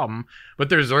consider a problem, but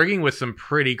they're zerging with some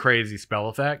pretty crazy spell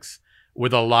effects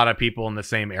with a lot of people in the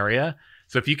same area.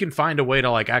 So if you can find a way to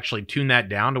like actually tune that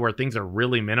down to where things are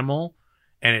really minimal,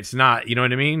 and it's not, you know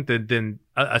what I mean? Then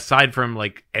aside from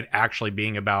like it actually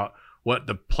being about what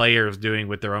the player is doing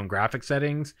with their own graphic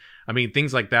settings, I mean,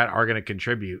 things like that are going to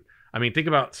contribute. I mean, think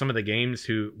about some of the games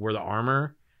where the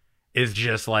armor is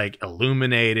just like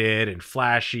illuminated and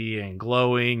flashy and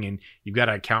glowing, and you've got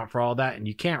to account for all that, and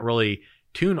you can't really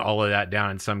tune all of that down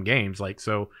in some games. Like,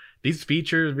 so these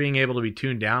features being able to be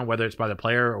tuned down, whether it's by the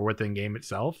player or within game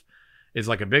itself, is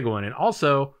like a big one. And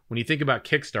also, when you think about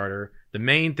Kickstarter, the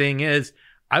main thing is,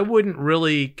 I wouldn't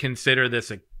really consider this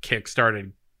a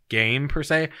Kickstarted game per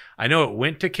se. I know it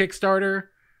went to Kickstarter,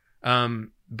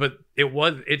 but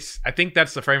I think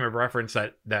that's the frame of reference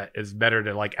that is better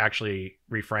to like actually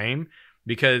reframe,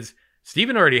 because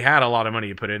Steven already had a lot of money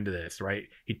to put into this, right?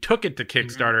 He took it to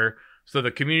Kickstarter so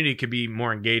the community could be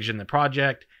more engaged in the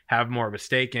project, have more of a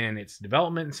stake in its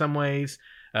development in some ways,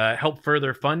 help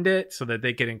further fund it so that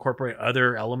they could incorporate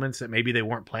other elements that maybe they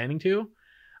weren't planning to.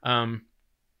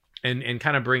 and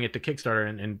kind of bring it to Kickstarter,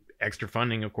 and extra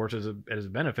funding, of course, is a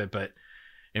benefit. But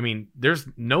I mean, there's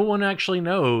no one actually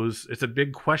knows. It's a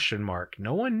big question mark.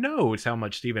 No one knows how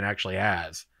much Steven actually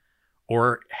has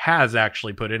or has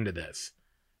actually put into this.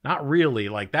 Not really.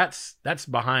 Like that's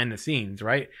behind the scenes,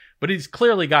 right? But he's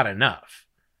clearly got enough.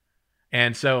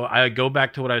 And so I go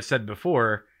back to what I said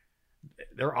before.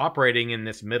 They're operating in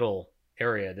this middle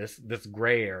area, this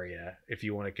gray area, if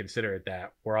you want to consider it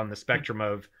that. We're on the spectrum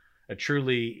of a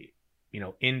truly,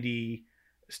 indie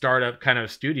startup kind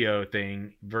of studio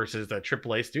thing versus a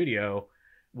AAA studio.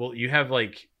 Well, you have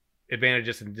like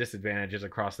advantages and disadvantages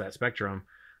across that spectrum.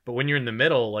 But when you're in the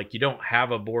middle, like you don't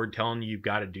have a board telling you've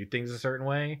got to do things a certain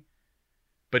way,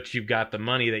 but you've got the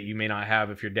money that you may not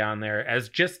have if you're down there as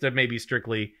just a maybe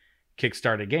strictly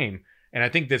kickstart a game. And I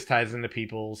think this ties into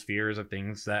people's fears of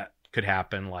things that could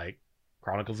happen, like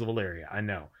Chronicles of Valeria. I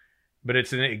know, but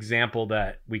it's an example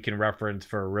that we can reference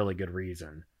for a really good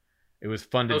reason. It was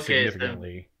funded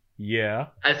significantly. So yeah.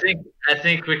 I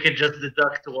think we can just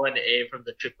deduct 1A from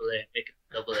the AAA and make it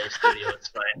AA studio. It's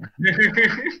fine.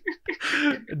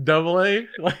 AA,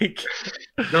 like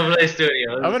AA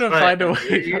studio. I'm gonna find a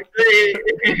way.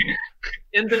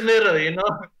 In the middle,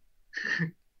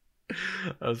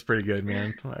 That was pretty good,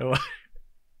 man.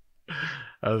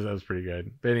 That was pretty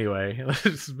good. But anyway,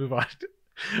 let's move on.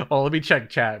 Oh, let me check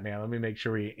chat, man. Let me make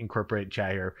sure we incorporate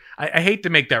chat here. I hate to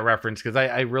make that reference because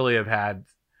I really have had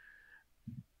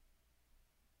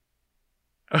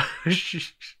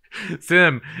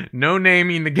Sim, no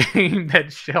naming the game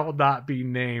that shall not be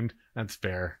named. That's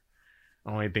fair.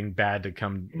 Only thing bad to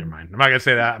come. Never mind. I'm not gonna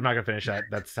say that. I'm not gonna finish that.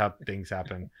 That's how things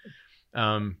happen.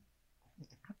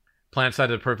 PlanetSide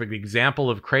is a perfect example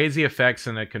of crazy effects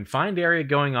in a confined area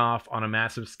going off on a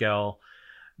massive scale.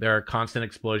 There are constant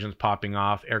explosions popping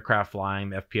off, aircraft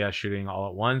flying, FPS shooting all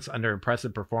at once under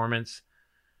impressive performance.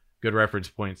 Good reference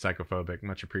point, Psychophobic.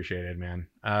 Much appreciated, man.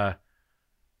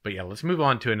 But yeah, let's move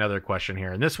on to another question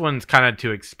here. And this one's kind of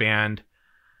to expand.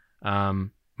 I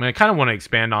kind of want to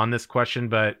expand on this question,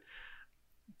 but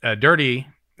Dirty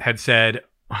had said,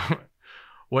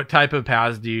 what type of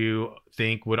paths do you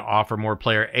think would offer more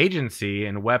player agency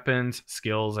in weapons,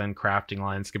 skills, and crafting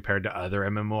lines compared to other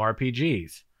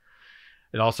MMORPGs?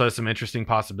 It also has some interesting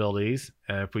possibilities.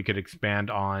 If we could expand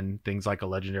on things like a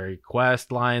legendary quest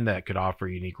line that could offer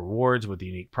unique rewards with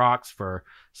unique procs for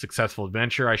successful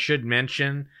adventure. I should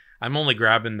mention, I'm only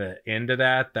grabbing the end of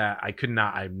that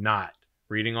I'm not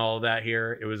reading all of that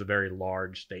here. It was a very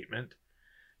large statement.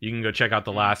 You can go check out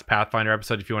the last Pathfinder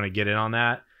episode if you want to get in on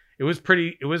that. It was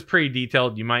pretty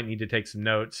detailed. You might need to take some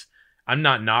notes. I'm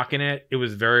not knocking it. It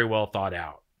was very well thought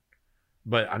out.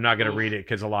 But I'm not going to read it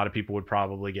because a lot of people would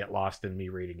probably get lost in me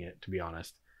reading it, to be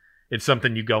honest. It's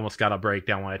something you almost got to break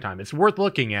down one at a time. It's worth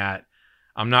looking at.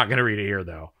 I'm not going to read it here,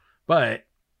 though. But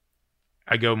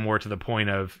I go more to the point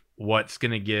of what's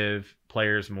going to give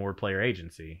players more player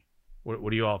agency. What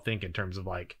do you all think in terms of,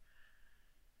 like,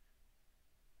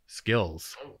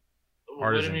 skills?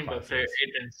 What do you mean by player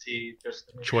agency? Just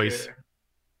to make choice. Sure.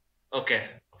 Okay.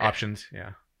 Options,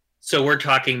 yeah. So we're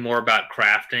talking more about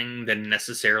crafting than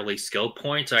necessarily skill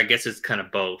points. I guess it's kind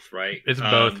of both, right? It's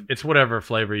both. It's whatever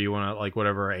flavor you want to, like,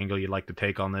 whatever angle you'd like to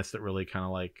take on this that really kind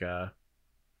of like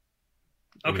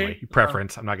anyway,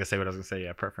 preference. I'm not gonna say what I was gonna say.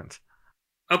 Yeah, preference.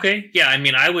 Okay. Yeah,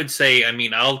 I would say,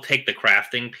 I'll take the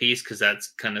crafting piece because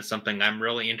that's kind of something I'm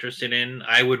really interested in.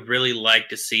 I would really like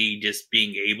to see just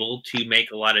being able to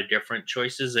make a lot of different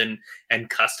choices and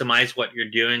customize what you're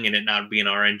doing and it not be an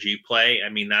RNG play.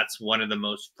 That's one of the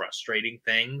most frustrating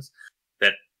things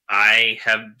that I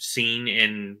have seen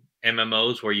in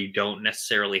MMOs where you don't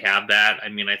necessarily have that.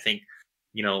 I think,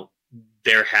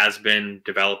 there has been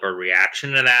developer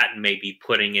reaction to that and maybe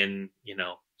putting in,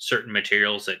 certain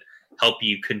materials that help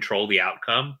you control the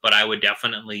outcome. But I would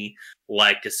definitely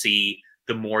like to see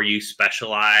the more you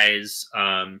specialize,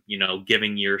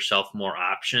 giving yourself more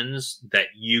options that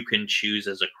you can choose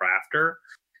as a crafter.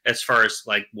 As far as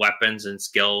like weapons and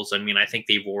skills, I think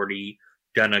they've already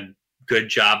done a good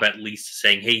job at least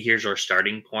saying, hey, here's our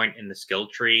starting point in the skill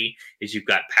tree is you've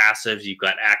got passives, you've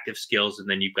got active skills, and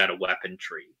then you've got a weapon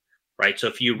tree, right? So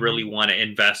if you really want to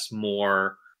invest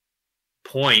more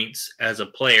points as a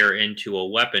player into a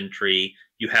weapon tree,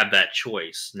 you have that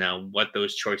choice. Now, what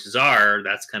those choices are,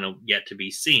 that's kind of yet to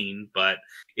be seen, but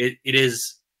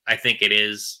I think it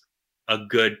is a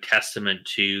good testament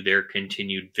to their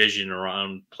continued vision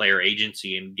around player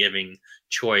agency and giving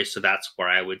choice. So that's where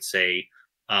I would say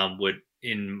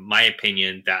in my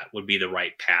opinion, that would be the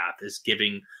right path, is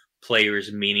giving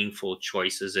players meaningful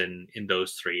choices in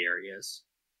those three areas.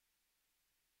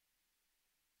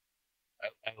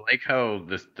 I like how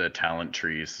the talent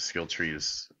trees, the skill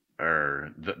trees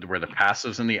where the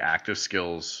passives and the active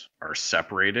skills are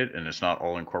separated and it's not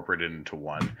all incorporated into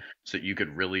one, so that you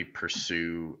could really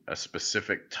pursue a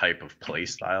specific type of play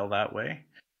style that way.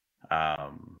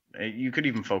 You could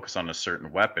even focus on a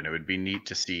certain weapon. It would be neat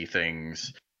to see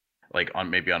things like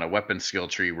on a weapon skill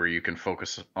tree where you can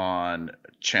focus on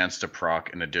chance to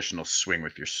proc an additional swing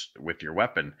with your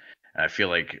weapon. And I feel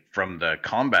like from the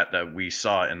combat that we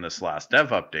saw in this last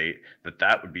dev update,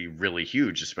 that would be really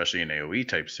huge, especially in AoE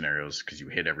type scenarios, because you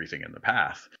hit everything in the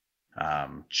path.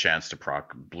 Chance to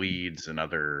proc bleeds and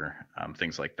other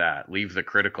things like that. Leave the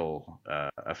critical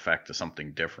effect to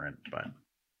something different, but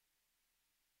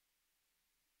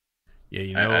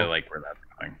yeah, I like where that's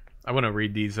going. I want to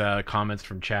read these comments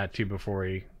from chat too before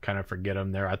we kind of forget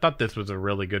them there. I thought this was a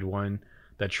really good one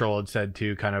that Troll had said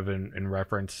too, kind of in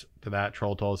reference to that.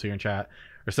 Troll told us here in chat,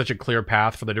 there's such a clear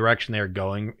path for the direction they're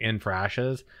going in for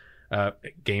Ashes.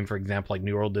 Game, for example, like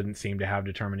New World didn't seem to have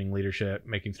determining leadership,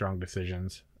 making strong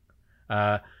decisions.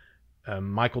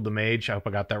 Michael DeMage, I hope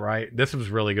I got that right. This was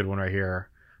a really good one right here.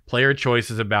 Player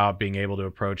choice is about being able to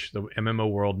approach the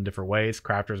MMO world in different ways.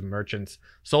 Crafters, merchants,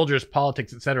 soldiers,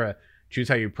 politics, etc. Choose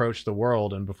how you approach the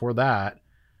world. And before that,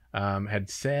 had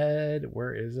said,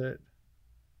 where is it?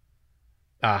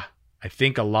 I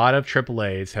think a lot of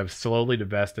AAAs have slowly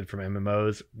divested from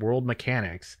MMOs world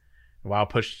mechanics while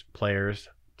pushed players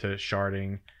to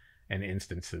sharding and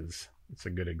instances. That's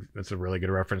a really good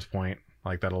reference point. I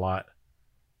like that a lot.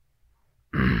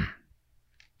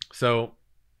 So,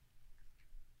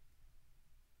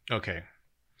 okay.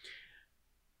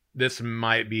 This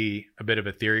might be a bit of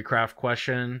a theory craft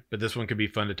question, but this one could be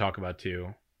fun to talk about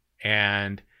too.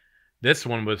 And this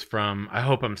one was from, I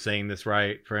hope I'm saying this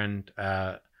right, friend.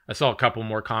 I saw a couple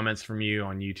more comments from you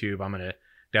on YouTube. I'm going to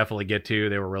definitely get to.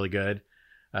 They were really good.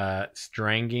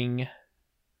 Strangingness.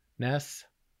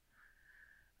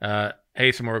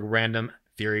 Hey, some more random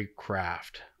theory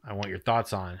craft I want your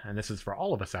thoughts on. And this is for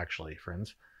all of us, actually,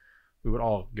 friends. We would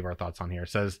all give our thoughts on here. It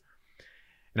says,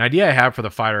 an idea I have for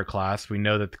the fighter class. We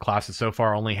know that the classes so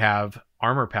far only have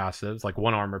armor passives, like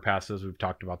one armor passives. We've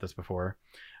talked about this before.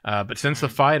 But since the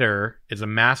fighter is a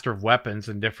master of weapons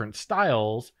and different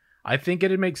styles, I think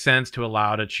it'd make sense to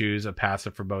allow to choose a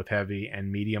passive for both heavy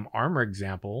and medium armor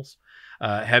examples.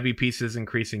 Heavy pieces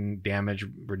increasing damage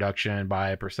reduction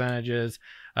by percentages.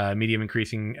 Medium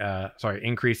increasing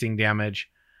damage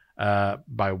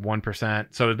by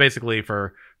 1%. So it's basically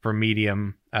for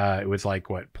medium, it was like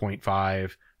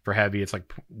 0.5. For heavy, it's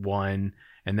like 1.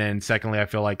 And then secondly, I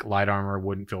feel like light armor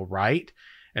wouldn't feel right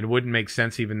and wouldn't make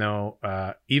sense, even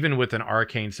with an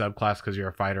arcane subclass, because you're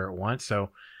a fighter at once. So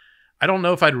I don't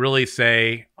know if I'd really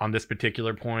say on this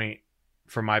particular point,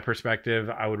 from my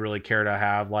perspective, I would really care to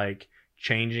have like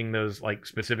changing those, like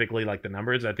specifically like the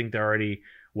numbers. I think they're already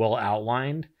well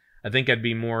outlined. I think I'd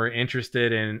be more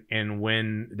interested in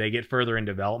when they get further in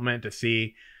development to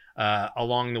see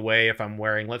along the way if I'm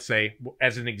wearing, let's say,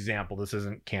 as an example, this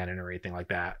isn't canon or anything like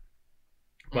that,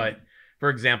 but for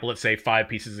example, let's say 5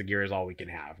 pieces of gear is all we can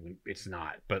have. It's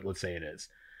not, but let's say it is.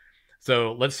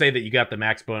 So let's say that you got the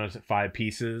max bonus at 5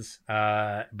 pieces,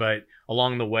 but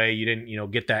along the way you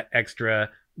didn't, get that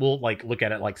extra. We'll like look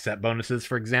at it like set bonuses,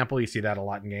 for example. You see that a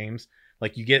lot in games.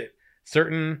 Like you get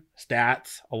certain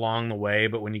stats along the way,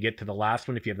 but when you get to the last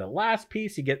one, if you have the last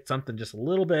piece, you get something just a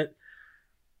little bit.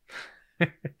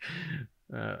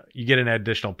 You get an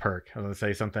additional perk. I was gonna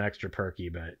say something extra perky,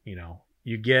 but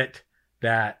you get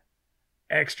that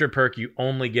extra perk you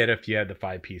only get if you have the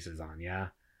 5 pieces on. Yeah.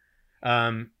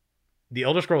 The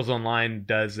Elder Scrolls Online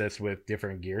does this with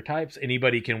different gear types.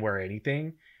 Anybody can wear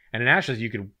anything, and in Ashes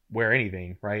you could wear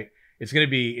anything, right? It's going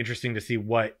to be interesting to see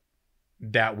what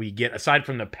that we get aside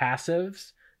from the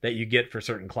passives that you get for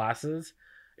certain classes.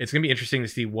 It's going to be interesting to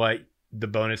see what the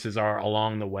bonuses are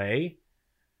along the way.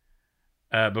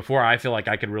 Before I feel like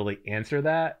I could really answer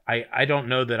that. I don't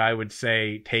know that I would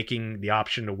say taking the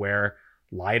option to wear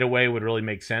light away would really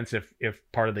make sense if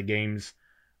part of the game's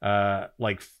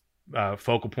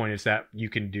focal point is that you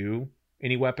can do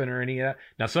any weapon or any of that.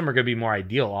 Now some are going to be more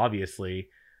ideal, obviously,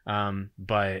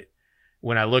 but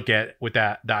when I look at with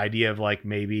the idea of like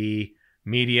maybe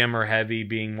medium or heavy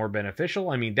being more beneficial,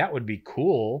 I mean that would be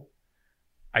cool.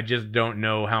 I just don't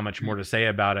know how much more to say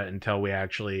about it until we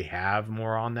actually have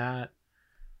more on that.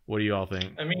 What do you all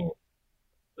think? I mean,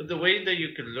 the way that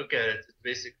you could look at it is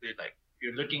basically like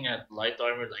you're looking at light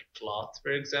armor like cloth,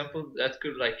 for example. That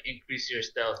could like increase your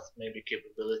stealth maybe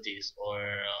capabilities, or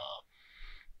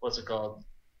what's it called?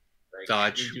 Like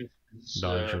dodge.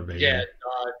 Dodge or evasion. Yeah,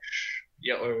 dodge.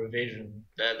 Yeah, or evasion.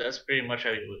 That's pretty much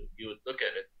how you would look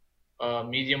at it.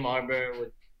 Medium armor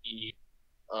would be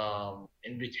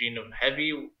in between of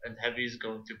heavy, and heavy is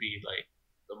going to be like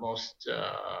the most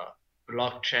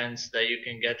block chance that you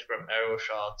can get from arrow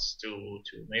shots to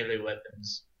melee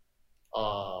weapons.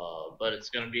 But it's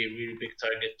gonna be a really big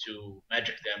target to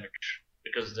magic damage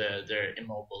because they're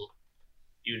immobile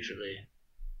usually,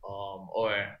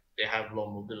 or they have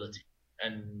low mobility,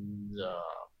 and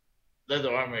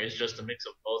leather armor is just a mix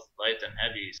of both light and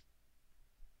heavy.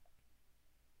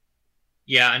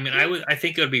 Yeah, I mean, I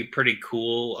think it would be pretty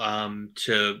cool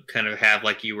to kind of have,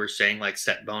 like you were saying, like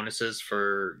set bonuses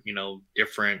for, you know,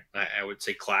 different, I would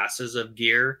say, classes of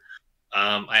gear.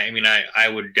 I mean, I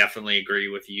would definitely agree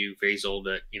with you, Faisal,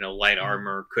 that, you know, light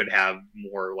armor could have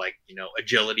more like, you know,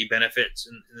 agility benefits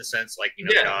in the sense like, you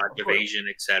know, Yeah, dodge, of course. evasion,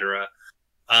 etc.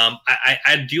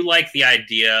 I do like the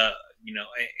idea, you know,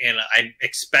 and I'm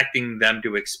expecting them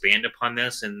to expand upon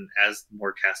this and as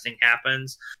more testing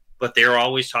happens. But they're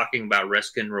always talking about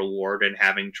risk and reward and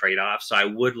having trade-offs. So I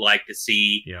would like to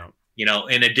see, Yeah. you know,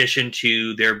 in addition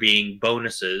to there being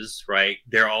bonuses, right,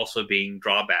 there also being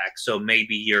drawbacks. So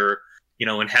maybe you're, you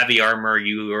know, in heavy armor,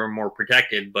 you are more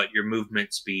protected, but your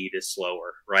movement speed is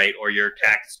slower, right? Or your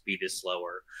attack speed is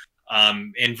slower.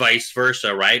 And vice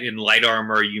versa, right? In light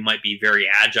armor, you might be very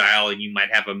agile and you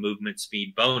might have a movement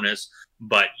speed bonus,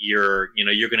 but you're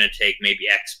going to take maybe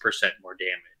X% more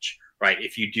damage, right?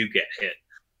 If you do get hit.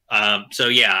 So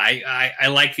yeah, I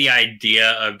like the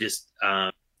idea of just,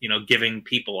 you know, giving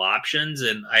people options,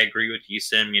 and I agree with you,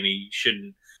 Sim. You know, you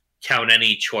shouldn't count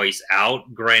any choice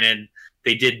out. Granted,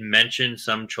 they did mention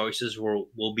some choices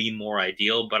will be more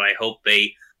ideal, but I hope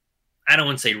they, I don't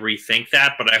want to say rethink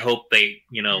that, but I hope they,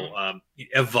 you know,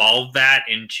 evolve that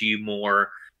into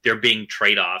more there being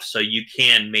trade-offs. So you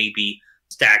can maybe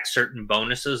stack certain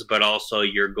bonuses, but also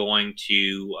you're going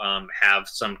to have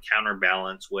some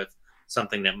counterbalance with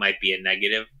something that might be a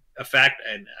negative effect.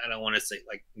 And I don't want to say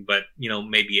like, but you know,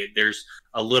 maybe there's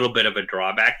a little bit of a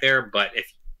drawback there, but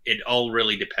if it all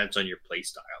really depends on your play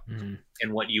style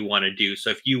and what you want to do. So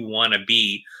if you want to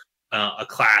be a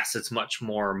class that's much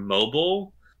more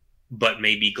mobile, but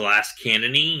maybe glass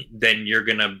cannony, then you're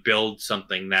going to build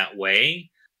something that way.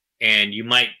 And you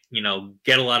might, you know,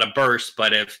 get a lot of bursts,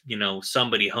 but if, you know,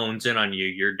 somebody hones in on you,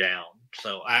 you're down.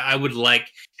 So I would like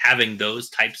having those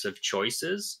types of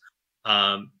choices.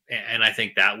 And I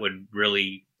think that would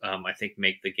really, I think,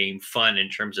 make the game fun in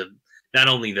terms of not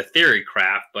only the theory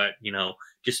craft, but, you know,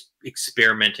 just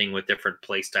experimenting with different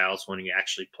play styles when you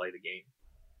actually play the game.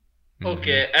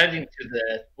 Okay, adding to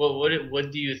that,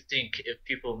 what do you think if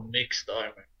people mixed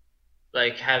armor,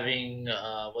 like having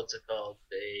what's it called,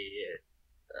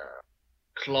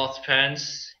 cloth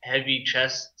pants, heavy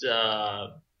chest,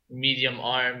 medium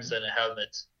arms, and a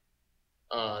helmet.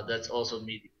 That's also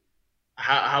medium.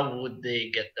 How would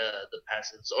they get the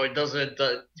passives, or does it?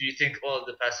 Do you think all of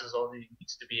the passives only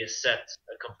needs to be a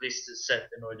complete set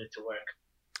in order to work?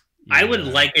 I would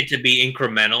like it to be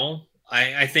incremental.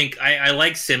 I think I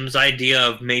like Sim's idea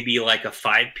of maybe like a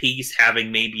 5-piece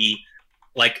having maybe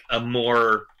like a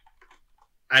more,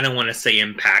 I don't want to say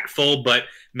impactful, but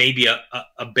maybe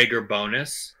a bigger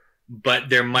bonus. But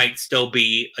there might still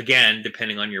be, again,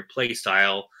 depending on your play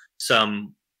style,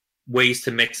 some ways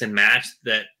to mix and match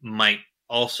that might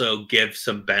also give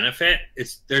some benefit.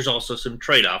 There's also some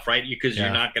trade-off, right? Because you're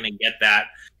not going to get that,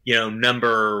 you know,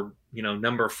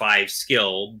 number 5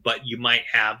 skill, but you might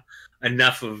have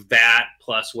enough of that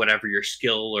plus whatever your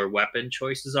skill or weapon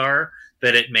choices are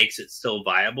that it makes it still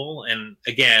viable. And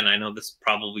again, I know this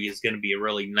probably is going to be a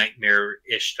really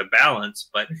nightmare-ish to balance,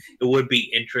 but it would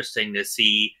be interesting to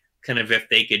see kind of if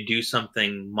they could do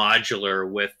something modular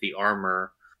with the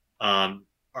armor,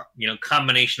 you know,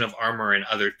 combination of armor and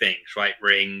other things, right?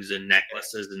 Rings and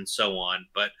necklaces and so on.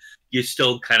 But you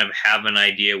still kind of have an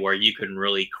idea where you can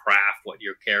really craft what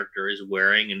your character is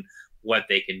wearing and what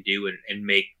they can do and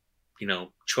make, you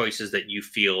know, choices that you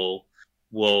feel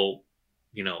will,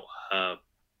 you know,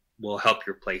 will help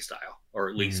your play style, or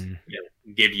at least you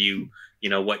know, give you, you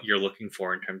know, what you're looking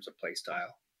for in terms of play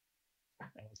style. I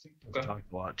think we've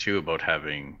talked a lot too about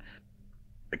having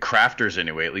the crafters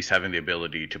anyway, at least having the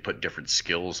ability to put different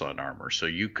skills on armor. So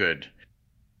you could,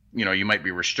 you know, you might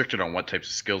be restricted on what types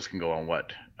of skills can go on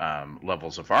what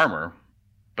levels of armor,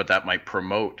 but that might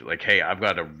promote like, hey, I've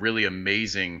got a really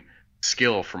amazing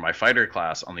skill for my fighter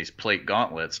class on these plate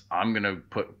gauntlets. I'm going to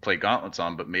put plate gauntlets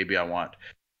on, but maybe I want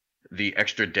the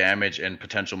extra damage and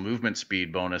potential movement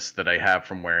speed bonus that I have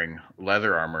from wearing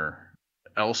leather armor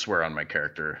elsewhere on my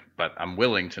character, but I'm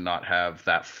willing to not have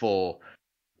that full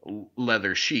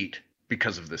leather sheet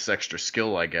because of this extra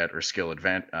skill I get or skill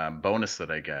bonus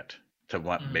that I get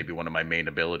to maybe one of my main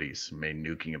abilities, main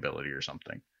nuking ability or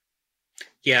something.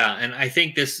 Yeah, and I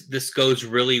think this goes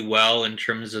really well in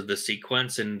terms of the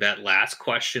sequence in that last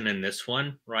question and this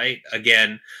one, right?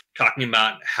 Again, talking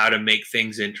about how to make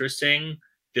things interesting,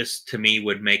 this to me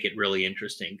would make it really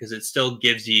interesting because it still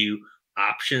gives you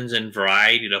options and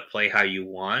variety to play how you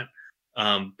want.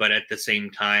 But at the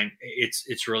same time,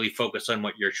 it's really focused on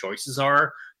what your choices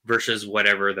are versus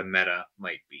whatever the meta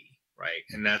might be, right?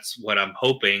 And that's what I'm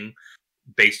hoping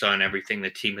based on everything the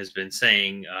team has been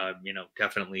saying,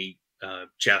 definitely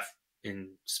Jeff in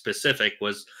specific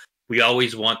was we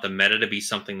always want the meta to be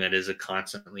something that is a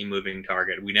constantly moving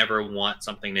target. We never want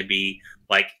something to be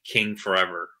like king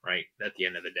forever, right? At the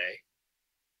end of the day.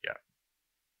 Yeah.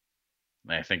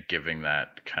 And I think giving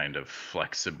that kind of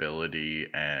flexibility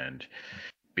and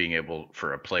being able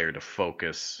for a player to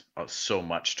focus so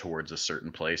much towards a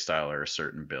certain play style or a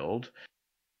certain build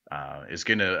is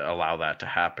going to allow that to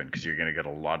happen because you're going to get a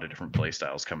lot of different play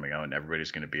styles coming out and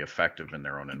everybody's going to be effective in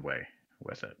their own way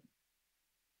with it.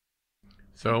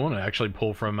 So I want to actually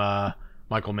pull from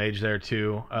Michael Mage there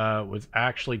too. Was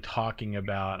actually talking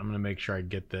about, I'm going to make sure I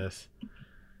get this.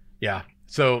 Yeah.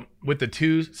 So with the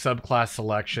 2 subclass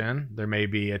selection, there may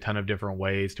be a ton of different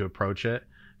ways to approach it.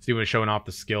 So even showing off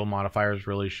the skill modifiers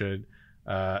really show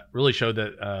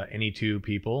that any 2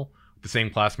 people with the same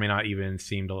class may not even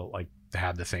seem to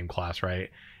have the same class, right?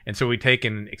 And so we take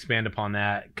and expand upon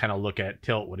that, kind of look at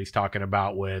Tilt, what he's talking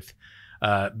about with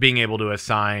being able to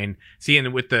assign. See,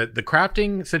 and with the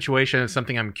crafting situation is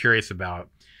something I'm curious about,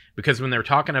 because when they're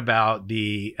talking about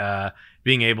the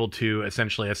being able to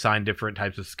essentially assign different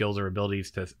types of skills or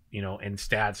abilities to, and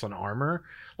stats on armor,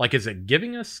 like, is it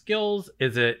giving us skills?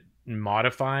 Is it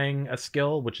modifying a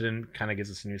skill, which then kind of gives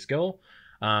us a new skill?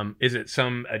 Is it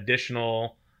some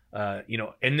additional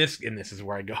and this is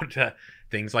where I go to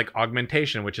things like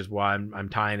augmentation, which is why I'm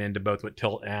tying into both what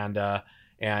Tilt and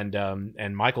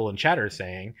Michael and Chatter are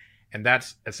saying, and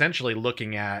that's essentially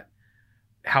looking at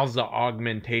how's the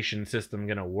augmentation system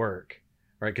going to work,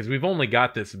 right? Because we've only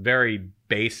got this very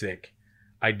basic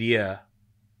idea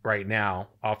right now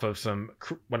off of some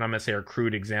what I'm going to say are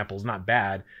crude examples, not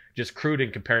bad, just crude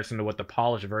in comparison to what the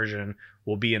polished version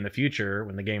will be in the future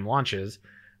when the game launches.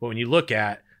 But when you look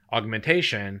at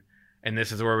augmentation, and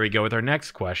this is where we go with our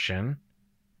next question,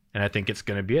 and I think it's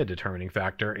going to be a determining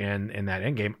factor in that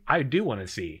end game. I do want to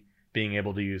see being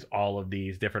able to use all of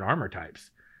these different armor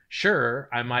types. Sure,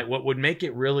 I might. What would make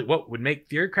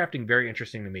theory crafting very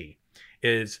interesting to me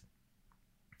is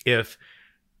if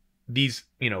these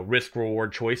risk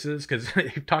reward choices, because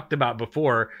you've talked about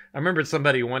before. I remember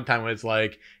somebody one time was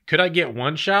like, "Could I get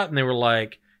one shot?" And they were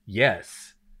like,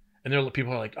 "Yes." And there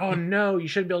people are like, "Oh no, you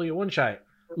shouldn't be able to get one shot."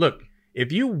 Look,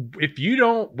 if you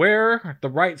don't wear the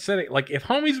right setting, like if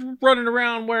homie's running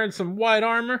around wearing some white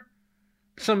armor,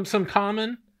 some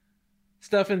common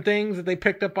stuff and things that they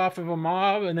picked up off of a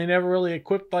mob, and they never really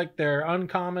equipped like their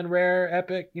uncommon, rare,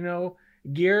 epic,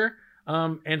 gear,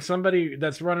 and somebody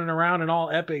that's running around in all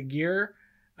epic gear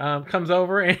comes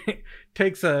over and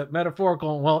takes a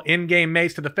metaphorical, in-game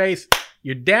mace to the face,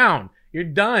 you're down, you're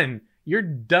done. You're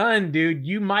done, dude.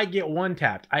 You might get one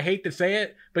tapped. I hate to say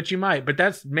it, but you might. But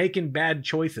that's making bad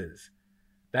choices.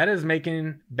 That is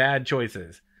making bad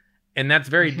choices. And that's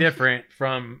very different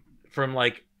from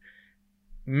like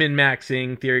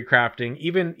min-maxing, theory crafting,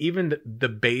 even the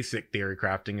basic theory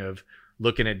crafting of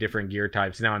looking at different gear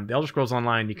types. Now, in the Elder Scrolls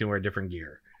Online, you can wear different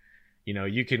gear.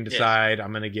 You can decide, yes,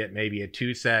 I'm going to get maybe a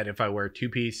 2 set if I wear 2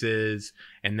 pieces,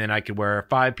 and then I could wear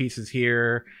 5 pieces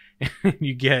here.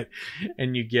 you get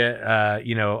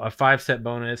a 5 set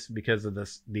bonus because of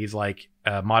these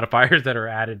modifiers that are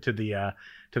added to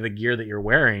the gear that you're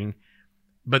wearing.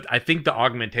 But I think the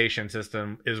augmentation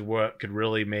system is what could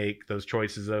really make those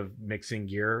choices of mixing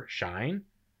gear shine.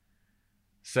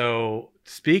 So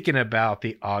speaking about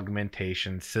the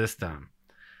augmentation system,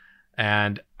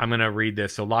 and I'm going to read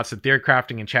this. So lots of theory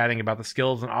crafting and chatting about the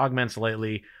skills and augments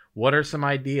lately. What are some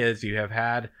ideas you have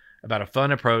had about a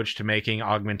fun approach to making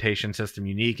augmentation system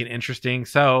unique and interesting,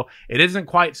 so it isn't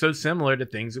quite so similar to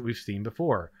things that we've seen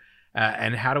before?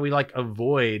 And how do we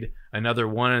avoid another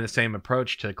one and the same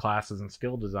approach to classes and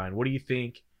skill design? What do you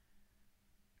think,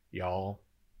 y'all?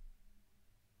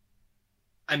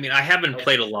 I mean, I haven't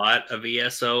played a lot of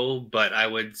ESO, but I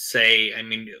would say,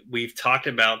 we've talked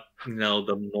about,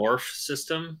 the morph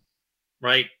system,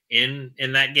 right, in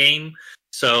that game.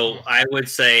 So I would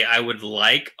say I would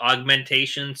like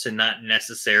augmentation to not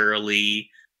necessarily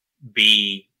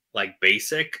be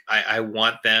basic. I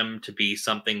want them to be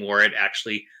something where it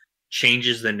actually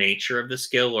changes the nature of the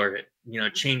skill, or it,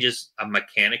 changes a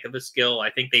mechanic of the skill. I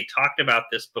think they talked about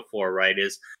this before, right?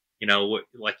 Is,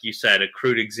 like you said, a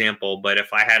crude example, but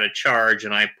if I had a charge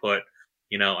and I put,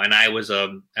 and I was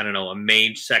a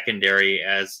mage secondary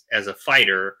as a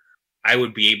fighter, I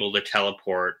would be able to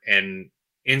teleport and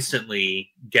instantly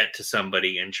get to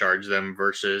somebody and charge them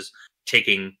versus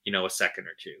taking, a second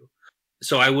or two.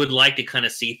 So I would like to kind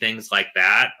of see things like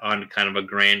that on kind of a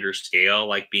grander scale,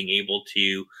 like being able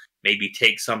to maybe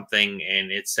take something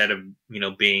and instead of,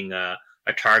 being a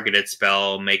targeted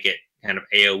spell, make it kind of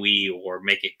AoE or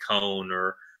make it cone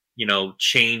or,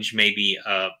 change maybe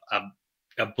a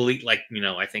bleed, like,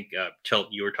 I think Tilt,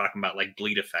 you were talking about like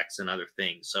bleed effects and other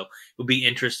things. So it would be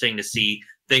interesting to see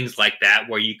things like that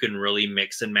where you can really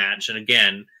mix and match. And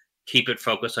again, keep it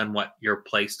focused on what your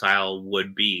play style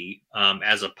would be,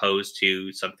 as opposed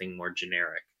to something more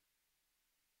generic.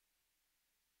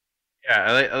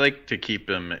 Yeah, I like to keep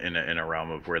them in a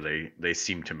realm of where they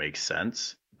seem to make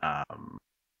sense.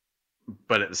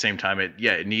 But at the same time,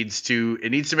 it needs to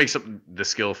make the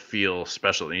skill feel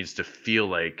special. It needs to feel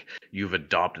like you've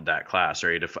adopted that class,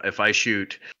 right? If I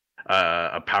shoot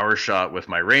a power shot with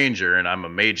my ranger and I'm a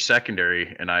mage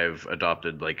secondary and I've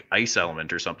adopted like ice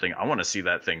element or something, I want to see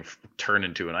that thing turn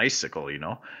into an icicle.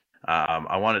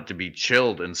 I want it to be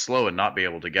chilled and slow and not be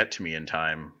able to get to me in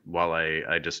time while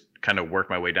I just kind of work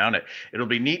my way down it. It'll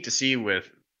be neat to see with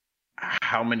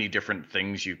how many different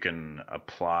things you can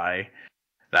apply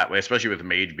that way, especially with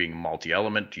mage being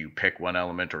multi-element. Do you pick one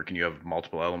element or can you have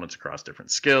multiple elements across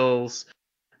different skills?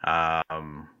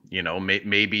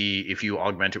 Maybe if you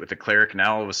augment it with a cleric,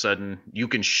 now all of a sudden you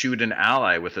can shoot an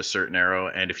ally with a certain arrow,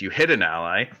 and if you hit an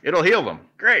ally, it'll heal them.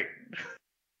 Great.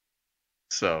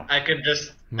 So I can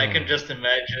just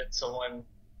imagine someone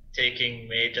taking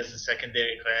mage as a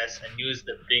secondary class and use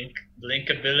the blink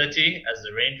ability as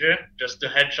a ranger just to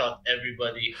headshot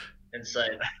everybody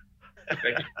inside.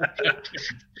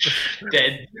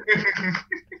 Dead.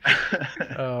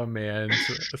 Oh man!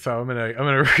 So I'm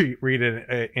gonna read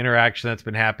an interaction that's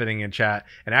been happening in chat,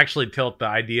 and actually Tilt, the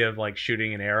idea of like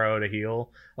shooting an arrow to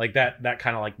heal, like that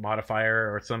kind of like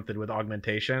modifier or something with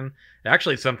augmentation.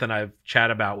 Actually, something I've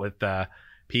chat about with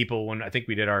people when I think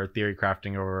we did our theory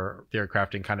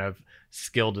crafting kind of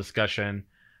skill discussion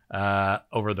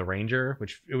over the ranger,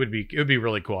 which it would be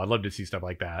really cool. I'd love to see stuff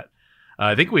like that.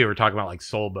 I think we were talking about like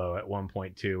soul bow at one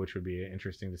point too, which would be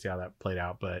interesting to see how that played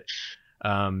out. But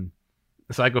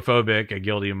Psychophobic, a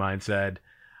guilty of mine, said,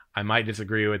 I might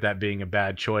disagree with that being a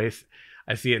bad choice.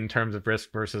 I see it in terms of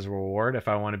risk versus reward. If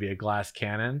I want to be a glass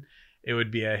cannon, it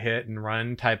would be a hit and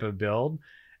run type of build.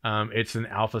 It's an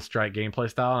Alpha Strike gameplay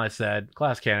style. And I said,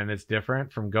 glass cannon is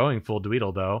different from going full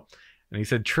Dweedle though. And he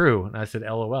said, true. And I said,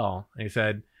 LOL.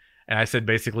 And I said,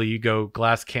 basically you go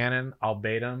glass cannon, I'll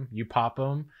bait him, you pop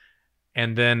him.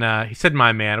 And then he said,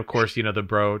 my man, of course, the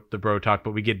bro talk,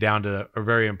 but we get down to a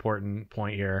very important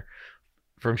point here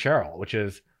from Cheryl, which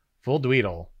is full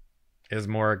Dweedle is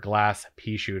more glass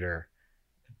pea shooter.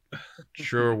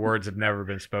 Truer words have never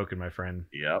been spoken, my friend.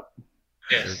 Yep.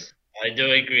 Yes, I do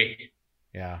agree.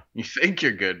 Yeah. You think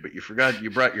you're good, but you forgot you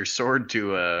brought your sword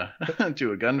to a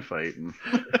gunfight.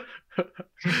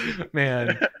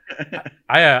 Man,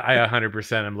 I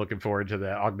 100% am looking forward to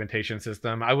the augmentation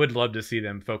system. I would love to see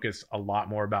them focus a lot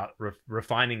more about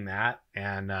refining that,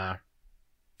 and I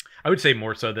would say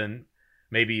more so than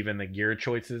maybe even the gear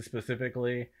choices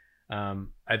specifically.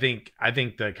 I think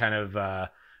the kind of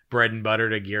bread and butter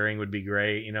to gearing would be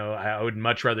great. I would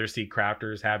much rather see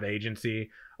crafters have agency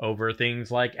over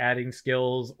things like adding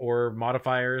skills or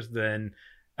modifiers than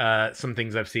some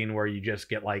things I've seen where you just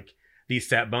get like these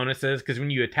set bonuses, because when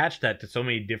you attach that to so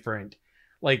many different,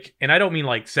 like, and I don't mean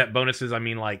like set bonuses, I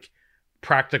mean like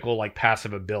practical like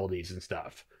passive abilities and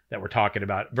stuff that we're talking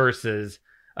about versus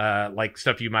like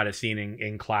stuff you might have seen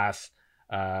in class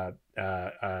gear,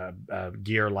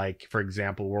 like for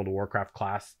example World of Warcraft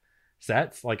class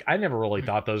sets. Like I never really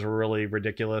thought those were really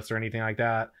ridiculous or anything like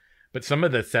that, but some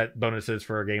of the set bonuses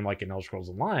for a game like in Elder Scrolls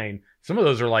Online, some of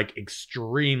those are like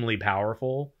extremely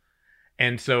powerful.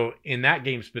 And so in that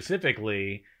game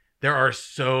specifically, there are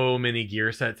so many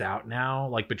gear sets out now,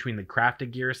 like between the crafted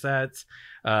gear sets,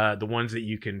 the ones that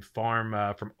you can farm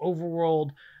from overworld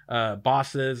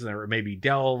bosses, or maybe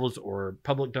delves or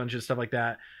public dungeons, stuff like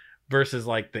that, versus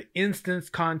like the instance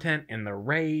content and the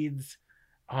raids.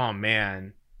 Oh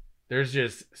man, there's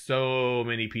just so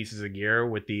many pieces of gear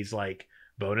with these like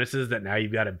bonuses that now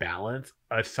you've got to balance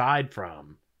aside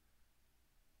from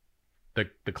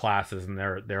the classes, and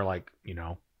they're like,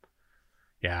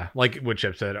 yeah, like what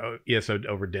Chip said, ESO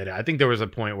overdid it. I think there was a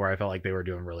point where I felt like they were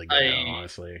doing really good,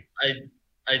 honestly.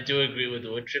 I do agree with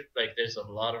Woodchip. Like there's a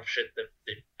lot of shit that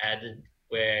they added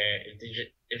where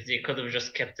if they could have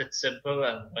just kept it simple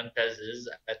and went as is,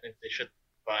 I think they should be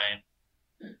fine.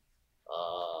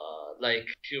 Like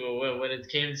when it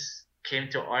came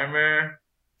to armor,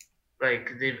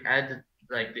 like they've added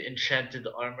like the enchanted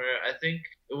armor. I think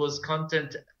it was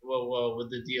content with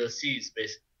the DLCs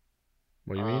basically.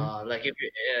 What do you mean?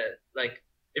 Like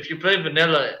if you play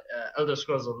vanilla Elder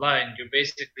Scrolls Online, you're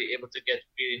basically able to get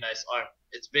really nice armor.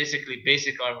 It's basically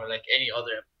basic armor like any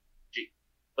other RPG.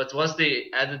 But once they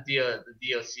added the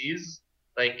DLCs,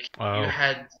 like you Oh,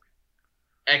 had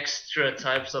extra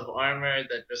types of armor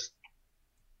that just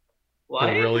the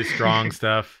why? really strong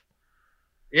stuff.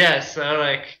 Yeah, so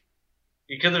like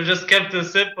you could have just kept it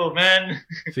simple, man,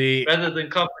 See, rather than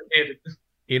complicated.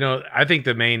 you know, I think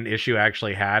the main issue I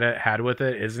actually had with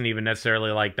it isn't even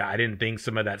necessarily like that. I didn't think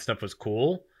some of that stuff was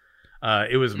cool.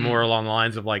 It was more along the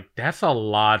lines of like, that's a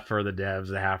lot for the devs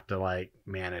to have to like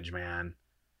manage, man.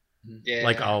 Yeah.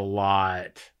 Like a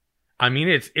lot. I mean,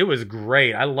 it was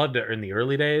great. I loved it in the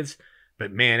early days,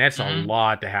 but man, that's a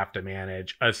lot to have to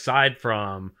manage. Aside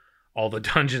from all the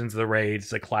dungeons, the raids,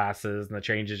 the classes, and the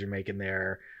changes you're making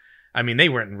there. I mean, they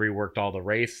went and reworked all the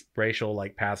racial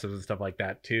like passives and stuff like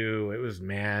that too. It was,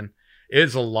 man,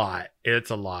 it's a lot. It's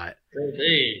a lot.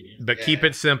 But keep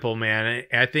it simple, man.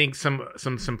 I think some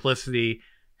simplicity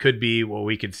could be what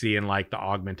we could see in like the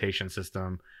augmentation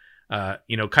system.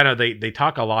 You know, kind of they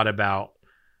talk a lot about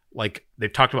like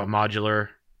they've talked about modular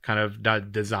kind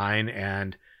of design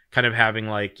and kind of having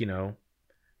like, you know,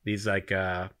 these like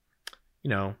you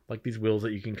know, like these wheels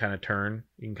that you can kind of turn.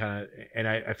 You can kind of, and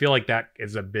I feel like that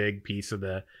is a big piece of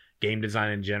the game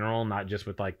design in general, not just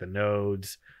with like the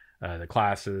nodes, the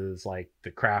classes, like the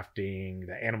crafting,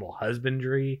 the animal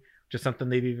husbandry, which is something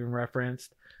they've even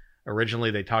referenced.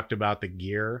 Originally, they talked about the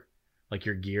gear, like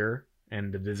your gear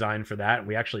and the design for that.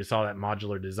 We actually saw that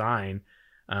modular design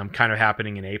kind of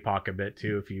happening in APOC a bit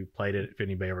too. If you played it, if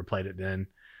anybody ever played it, then.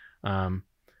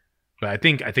 But I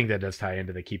think that does tie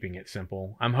into the keeping it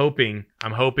simple. I'm hoping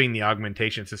the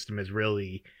augmentation system is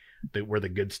really where the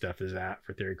good stuff is at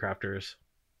for theory crafters.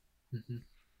 Yeah,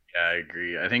 I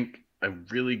agree. I think a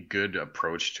really good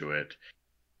approach to it,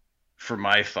 for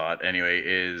my thought anyway,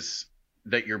 is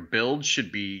that your build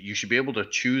should be, you should be able to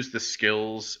choose the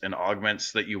skills and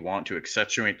augments that you want to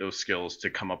accentuate those skills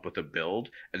to come up with a build,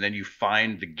 and then you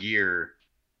find the gear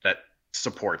that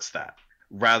supports that,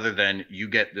 rather than you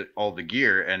get all the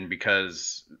gear. And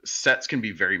because sets can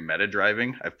be very meta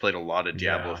driving, I've played a lot of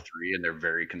Diablo 3 and they're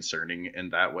very concerning in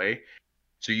that way.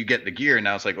 So you get the gear and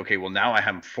now it's like, okay, well now I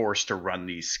am forced to run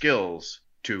these skills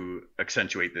to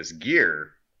accentuate this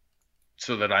gear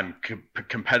so that I'm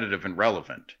competitive and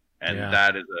relevant. And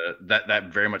that is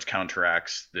that very much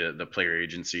counteracts the player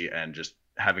agency and just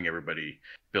having everybody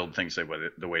build things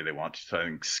the way they want to. So I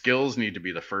think skills need to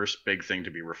be the first big thing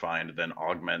to be refined, then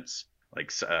augments,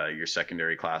 like your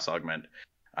secondary class augment,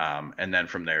 and then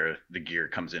from there the gear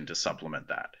comes in to supplement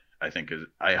that.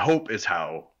 I hope is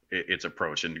how it's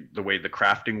approached, and the way the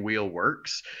crafting wheel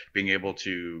works, being able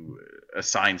to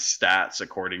assign stats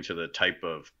according to the type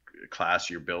of class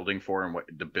you're building for and what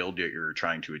the build that you're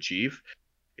trying to achieve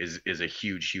is a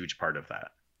huge part of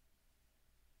that.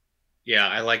 Yeah,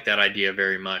 I like that idea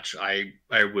very much. I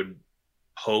would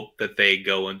hope that they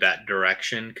go in that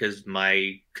direction, because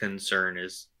my concern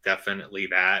is definitely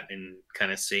that, and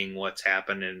kind of seeing what's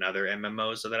happened in other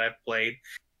MMOs that I've played.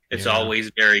 It's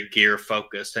always very gear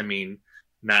focused. I mean,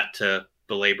 not to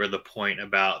belabor the point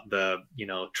about the, you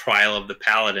know, trial of the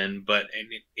paladin, but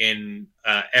in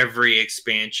every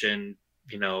expansion,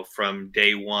 you know, from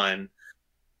day one,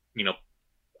 you know,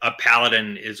 a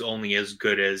paladin is only as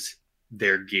good as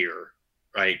their gear,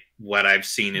 right? What I've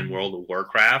seen in World of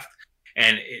Warcraft.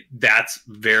 And that's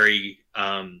very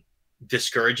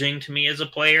discouraging to me as a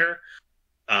player.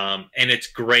 And it's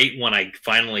great when I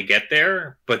finally get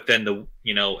there, but then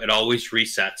it always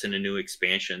resets in a new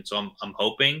expansion. So I'm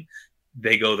hoping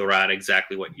they go the route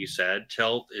exactly what you said,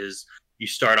 Tilt, is you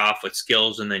start off with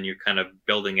skills and then you're kind of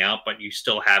building out, but you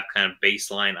still have kind of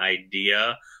baseline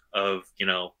idea of, you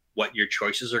know, what your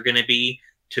choices are going to be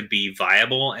to be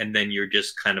viable. And then you're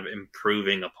just kind of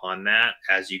improving upon that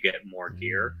as you get more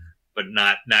gear, but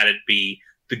not it be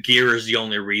the gear is the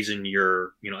only reason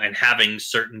you're, you know, and having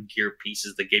certain gear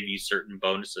pieces that give you certain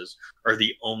bonuses are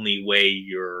the only way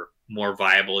you're more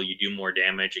viable, you do more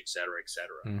damage, et cetera, et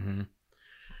cetera. Mm-hmm.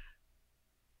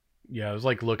 Yeah, I was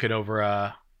like looking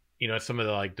over, you know, some of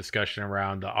the like discussion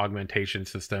around the augmentation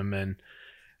system, and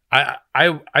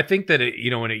I think that it,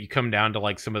 you know, when you come down to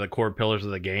like some of the core pillars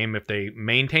of the game, if they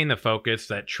maintain the focus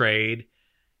that trade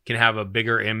can have a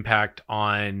bigger impact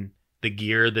on the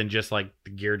gear than just like the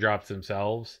gear drops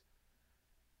themselves,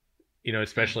 you know,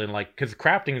 especially in like, because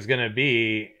crafting is going to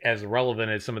be as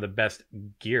relevant as some of the best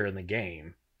gear in the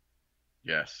game.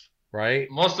 Yes. right?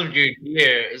 most of your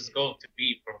gear is going to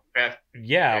be from craft.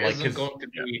 Yeah, There like isn't going to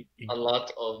be a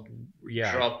lot of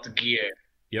dropped gear.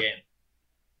 Yep. Game.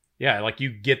 Yeah, like you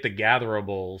get the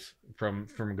gatherables from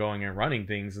going and running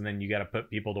things, and then you got to put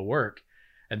people to work,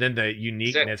 and then the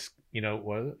uniqueness, you know,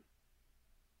 what?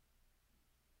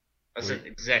 I said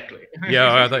exactly.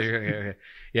 Yeah, I thought you were,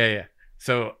 yeah.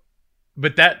 So,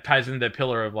 but that ties into the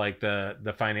pillar of like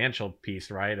the financial piece,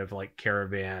 right? Of like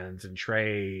caravans and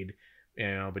trade, you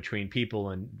know, between people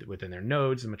and within their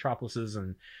nodes and metropolises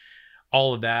and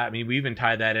all of that. I mean, we even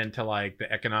tie that into like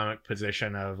the economic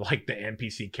position of like the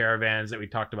NPC caravans that we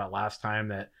talked about last time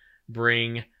that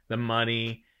bring the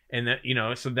money, and that, you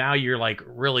know, so now you're like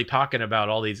really talking about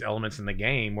all these elements in the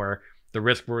game where the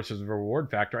risk versus reward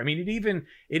factor. I mean,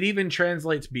 it even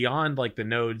translates beyond like the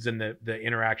nodes and the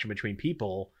interaction between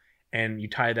people, and you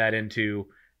tie that into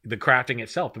the crafting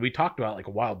itself that we talked about like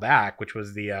a while back, which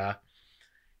was the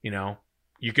you know,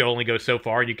 you could only go so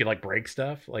far. You could like break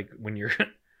stuff like when you're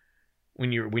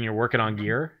when you're working on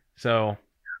gear. So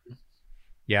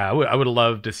yeah, I would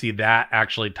love to see that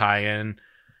actually tie in,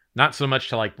 not so much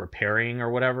to like repairing or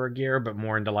whatever gear, but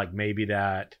more into like maybe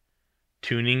that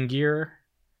tuning gear.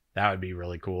 That would be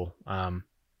really cool.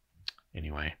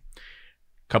 Anyway, a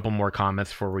couple more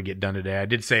comments before we get done today. I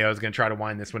did say I was going to try to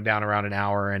wind this one down around an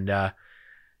hour, and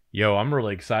I'm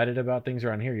really excited about things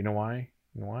around here. You know why?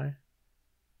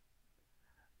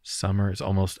 Summer is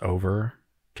almost over.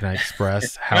 Can I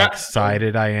express how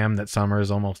excited I am that summer is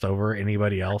almost over?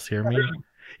 Anybody else hear me?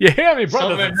 Yeah, me,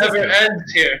 brother. Summer never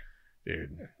ends here.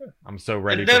 Dude, I'm so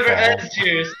ready it for never fall. ends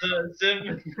here,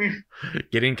 Sim.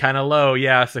 Getting kind of low.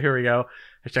 Yeah, so here we go.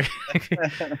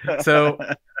 So,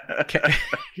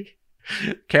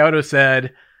 Kaoto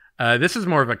said, this is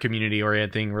more of a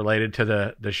community-oriented thing related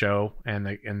to the show and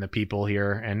the people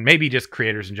here, and maybe just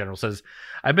creators in general. Says,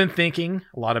 I've been thinking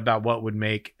a lot about what would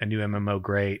make a new MMO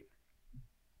great.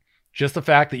 Just the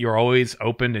fact that you're always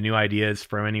open to new ideas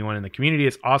from anyone in the community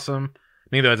is awesome. I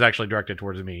think that was actually directed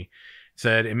towards me.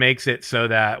 Said it makes it so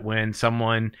that when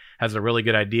someone has a really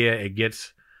good idea, it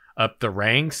gets up the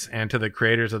ranks and to the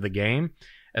creators of the game.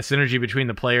 A synergy between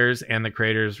the players and the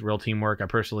creators, real teamwork. I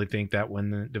personally think that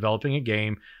when developing a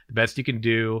game, the best you can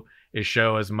do is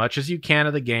show as much as you can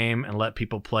of the game and let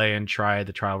people play and try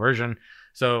the trial version.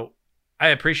 So I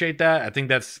appreciate that. I think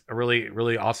that's a really,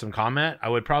 really awesome comment. I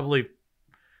would probably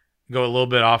go a little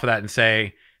bit off of that and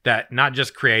say that not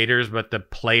just creators, but the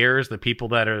players, the people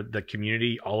that are the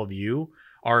community, all of you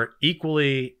are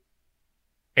equally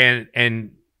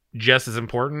and just as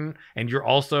important. And you're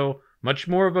also much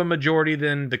more of a majority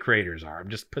than the creators are. I'm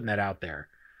just putting that out there.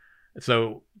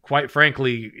 So quite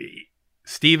frankly,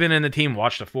 Steven and the team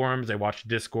watch the forums, they watch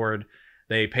Discord,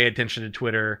 they pay attention to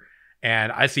Twitter.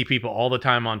 And I see people all the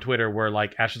time on Twitter where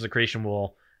like Ashes of Creation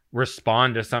will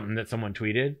respond to something that someone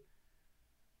tweeted,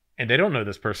 and they don't know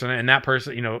this person, and that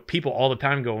person, you know, people all the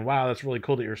time going, wow, that's really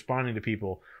cool that you're responding to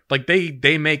people. Like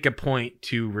they make a point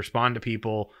to respond to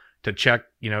people, to check,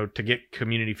 you know, to get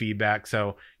community feedback.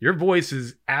 So your voice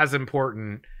is as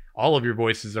important. All of your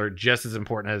voices are just as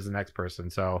important as the next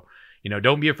person. So, you know,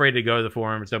 don't be afraid to go to the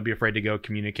forums. Don't be afraid to go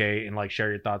communicate and like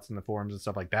share your thoughts in the forums and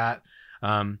stuff like that.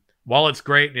 While it's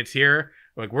great and it's here,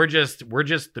 like we're just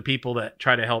the people that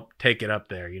try to help take it up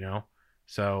there, you know?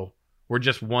 So we're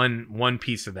just one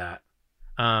piece of that.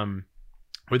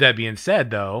 With that being said,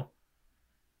 though,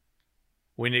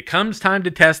 when it comes time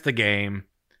to test the game,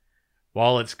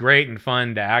 while it's great and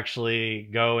fun to actually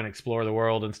go and explore the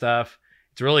world and stuff,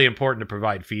 it's really important to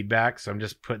provide feedback. So I'm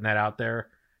just putting that out there.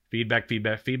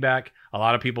 Feedback. A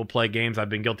lot of people play games. I've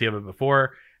been guilty of it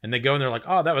before. And they go and they're like,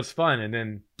 oh, that was fun. And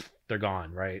then they're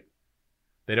gone, right?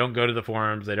 They don't go to the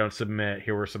forums. They don't submit.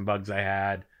 Here were some bugs I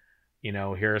had. You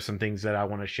know, here are some things that I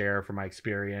want to share from my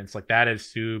experience. Like that is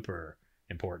super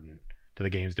important to the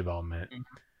game's development. Mm-hmm.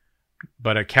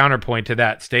 But a counterpoint to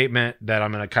that statement that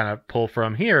I'm going to kind of pull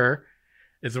from here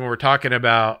is when we're talking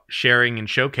about sharing and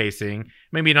showcasing,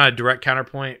 maybe not a direct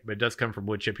counterpoint, but it does come from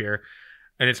Woodchip here.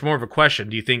 And it's more of a question.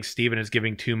 Do you think Steven is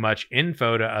giving too much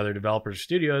info to other developers or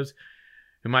studios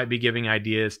who might be giving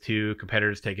ideas to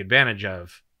competitors to take advantage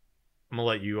of? I'm going to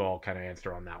let you all kind of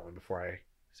answer on that one before I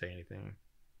say anything.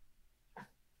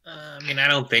 I mean, I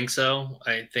don't think so.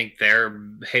 I think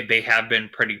they have been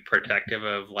pretty protective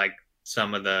of like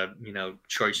some of the, you know,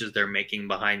 choices they're making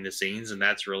behind the scenes, and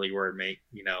that's really where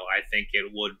I think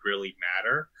it would really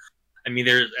matter. I mean,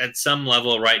 there's at some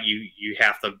level, right, you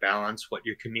have to balance what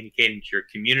you're communicating to your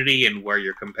community and where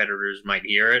your competitors might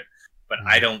hear it. But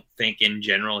I don't think in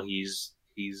general he's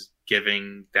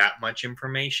giving that much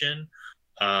information,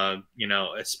 you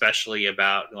know, especially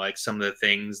about like some of the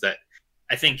things that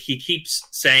I think he keeps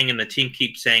saying, and the team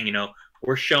keeps saying, you know,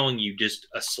 we're showing you just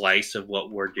a slice of what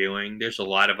we're doing. There's a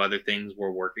lot of other things we're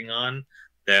working on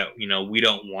that, you know, we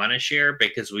don't want to share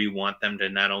because we want them to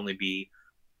not only be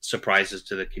surprises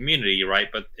to the community, right?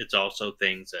 But it's also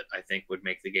things that I think would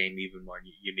make the game even more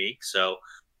unique. So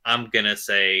I'm going to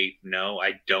say no,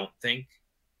 I don't think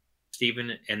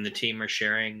Steven and the team are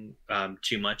sharing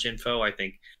too much info. I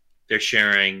think they're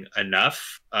sharing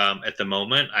enough at the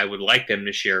moment. I would like them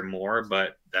to share more,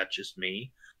 but that's just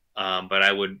me. But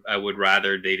I would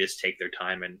rather they just take their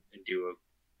time and do a,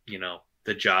 you know,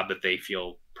 the job that they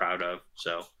feel proud of.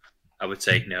 So I would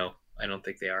say no, I don't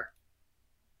think they are.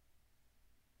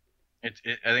 I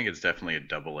think it's definitely a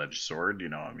double-edged sword. You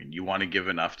know, I mean, you want to give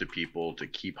enough to people to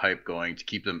keep hype going, to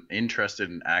keep them interested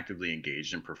and actively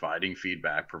engaged in providing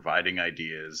feedback, providing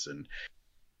ideas, and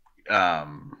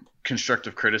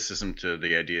constructive criticism to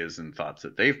the ideas and thoughts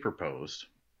that they've proposed.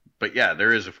 But yeah,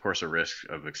 there is, of course, a risk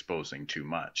of exposing too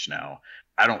much. Now,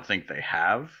 I don't think they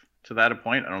have to that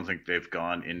point. I don't think they've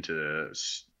gone into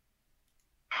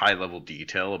high level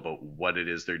detail about what it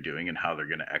is they're doing and how they're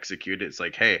going to execute it. It's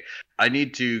like, hey, I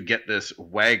need to get this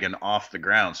wagon off the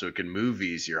ground so it can move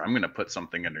easier. I'm going to put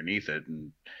something underneath it.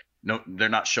 And no, they're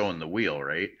not showing the wheel,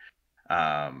 right?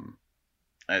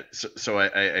 So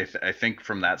I think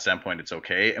from that standpoint, it's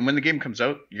okay. And when the game comes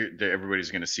out,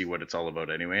 everybody's going to see what it's all about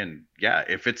anyway. And yeah,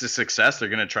 if it's a success, they're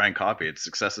going to try and copy it.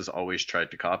 Success is always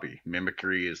tried to copy.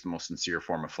 Mimicry is the most sincere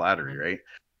form of flattery, right?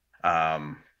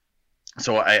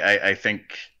 So I think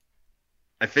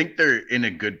they're in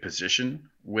a good position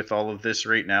with all of this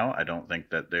right now. I don't think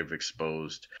that they've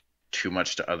exposed too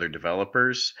much to other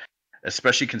developers,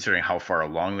 especially considering how far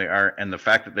along they are and the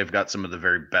fact that they've got some of the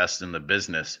very best in the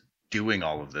business doing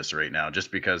all of this right now.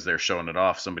 Just because they're showing it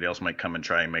off, somebody else might come and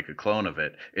try and make a clone of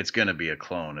it. It's going to be a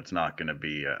clone. It's not going to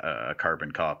be a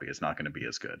carbon copy. It's not going to be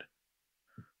as good.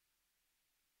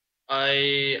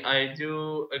 I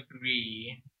do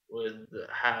agree with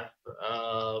half.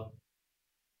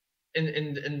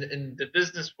 In the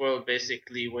business world,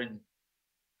 basically, when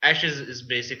Ashes is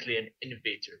basically an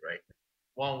innovator, right?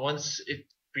 Once it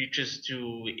reaches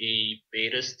to a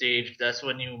beta stage, that's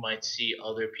when you might see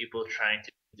other people trying to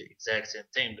do the exact same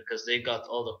thing because they got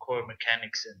all the core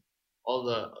mechanics and all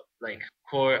the like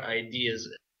core ideas.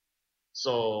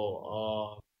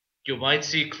 So you might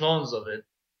see clones of it,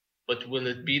 but will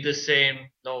it be the same?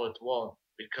 No, it won't,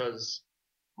 because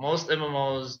most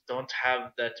MMOs don't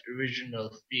have that original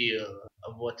feel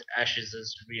of what Ashes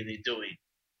is really doing.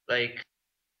 Like,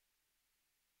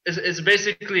 it's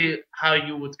basically how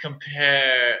you would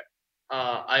compare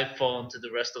iPhone to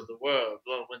the rest of the world.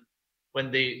 Well,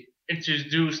 when they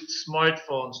introduced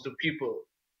smartphones to people,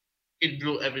 it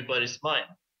blew everybody's mind.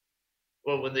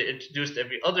 Well, when they introduced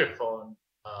every other phone,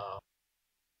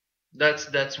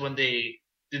 that's when they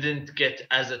didn't get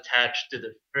as attached to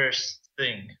the first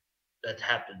thing that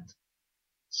happened.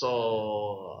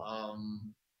 So,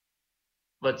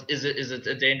 but is it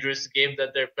a dangerous game that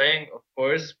they're playing? Of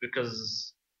course,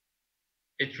 because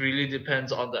it really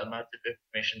depends on the amount of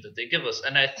information that they give us.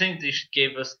 And I think they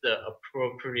gave us the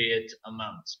appropriate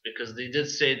amounts because they did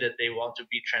say that they want to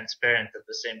be transparent at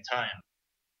the same time.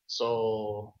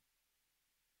 So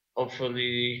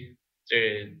hopefully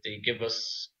they give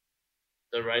us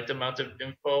the right amount of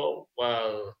info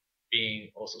while being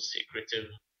also secretive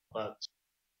about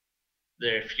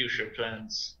their future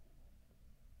plans.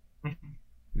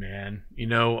 Man, you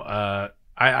know,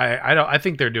 I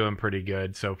think they're doing pretty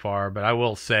good so far, but I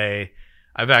will say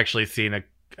I've actually seen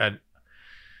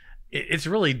it's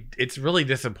really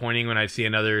disappointing when I see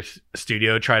another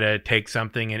studio try to take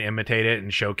something and imitate it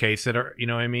and showcase it, or you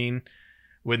know what I mean,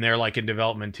 when they're like in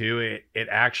development too. It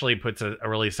actually puts a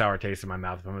really sour taste in my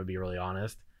mouth, if I'm gonna be really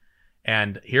honest.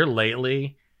 And here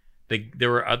lately, there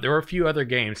were a few other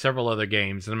games, several other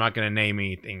games, and I'm not gonna name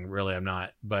anything, really, I'm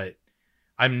not, but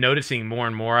I'm noticing more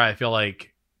and more, I feel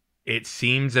like it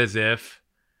seems as if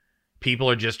people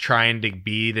are just trying to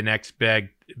be the next big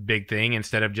thing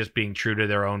instead of just being true to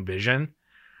their own vision.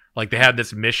 Like they have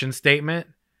this mission statement,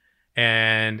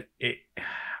 and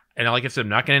like I said, I'm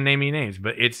not going to name any names,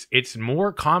 but it's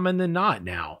more common than not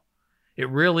now. It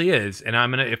really is. And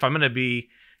if I'm gonna be,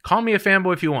 call me a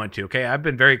fanboy if you want to. Okay, I've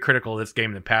been very critical of this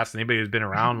game in the past. Anybody who's been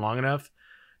around long enough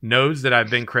knows that I've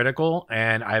been critical,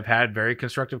 and I've had very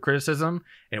constructive criticism.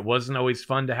 It wasn't always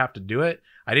fun to have to do it.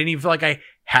 I didn't even feel like I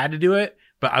had to do it,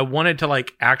 but I wanted to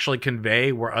like actually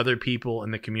convey where other people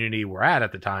in the community were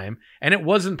at the time, and it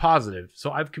wasn't positive.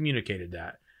 So I've communicated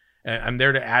that. And I'm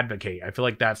there to advocate. I feel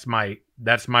like that's my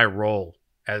role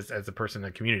as a person in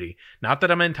the community. Not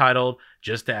that I'm entitled,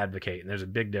 just to advocate. And there's a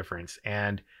big difference.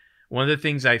 And one of the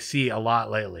things I see a lot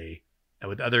lately,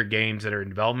 with other games that are in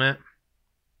development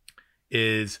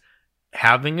is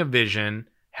having a vision,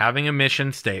 having a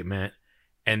mission statement,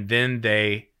 and then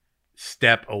they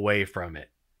step away from it.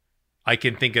 I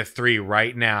can think of 3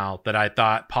 right now that I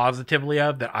thought positively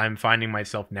of that I'm finding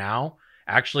myself now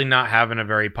actually not having a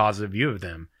very positive view of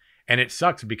them. And it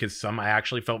sucks because some I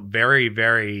actually felt very,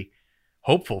 very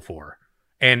hopeful for.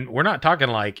 And we're not talking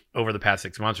like over the past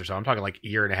 6 months or so. I'm talking like a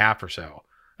year and a half or so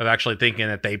of actually thinking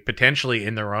that they potentially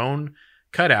in their own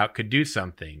cutout could do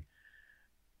something.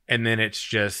 And then it's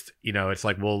just, it's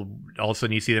like, well, all of a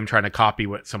sudden you see them trying to copy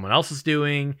what someone else is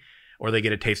doing, or they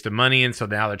get a taste of money. And so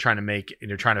now they're trying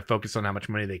to focus on how much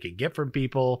money they can get from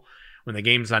people when the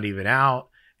game's not even out.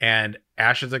 And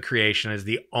Ashes of Creation is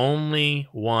the only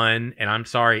one, and I'm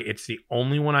sorry, it's the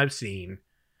only one I've seen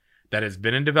that has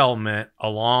been in development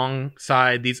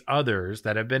alongside these others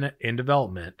that have been in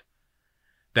development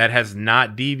that has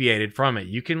not deviated from it.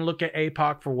 You can look at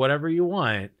APOC for whatever you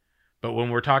want, but when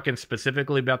we're talking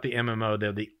specifically about the MMO,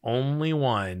 they're the only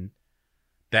one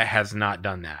that has not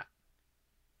done that.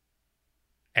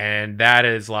 And that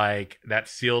is like, that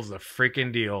seals the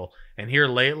freaking deal. And here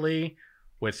lately,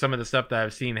 with some of the stuff that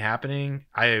I've seen happening,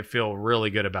 I feel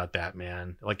really good about that,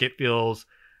 man. Like, it feels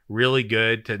really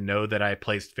good to know that I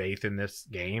placed faith in this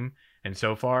game. And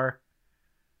so far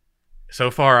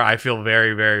I feel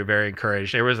very, very, very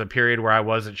encouraged. There was a period where I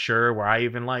wasn't sure, where I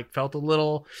even like felt a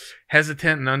little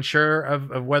hesitant and unsure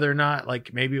of whether or not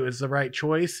like maybe it was the right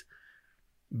choice.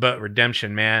 But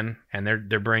Redemption, man, and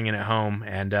they're bringing it home,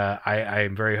 and I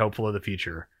am very hopeful of the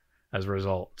future as a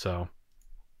result. So,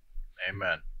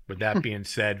 amen. With that being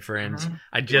said, friends,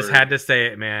 I just had to say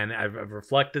it, man. I've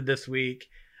reflected this week.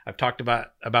 I've talked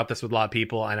about this with a lot of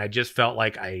people, and I just felt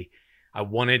like I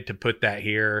wanted to put that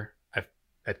here.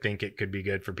 I think it could be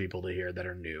good for people to hear that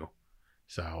are new.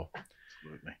 So,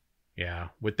 Absolutely. Yeah.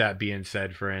 With that being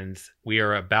said, friends, we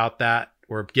are about that.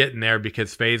 We're getting there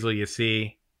because Faisal, you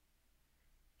see,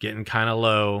 getting kind of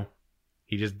low.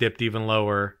 He just dipped even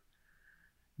lower.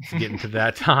 It's getting to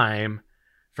that time.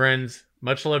 Friends,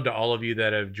 much love to all of you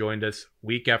that have joined us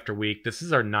week after week. This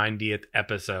is our 90th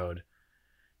episode,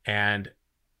 and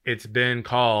it's been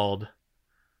called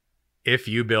If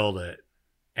You Build It.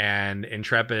 And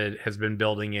Intrepid has been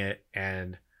building it,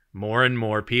 and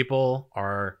more people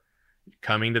are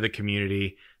coming to the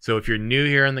community. So if you're new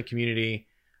here in the community,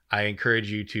 I encourage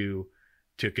you to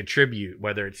contribute,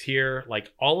 whether it's here,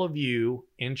 like all of you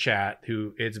in chat,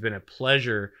 who it's been a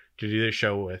pleasure to do this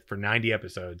show with for 90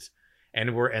 episodes, and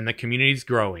the community's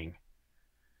growing.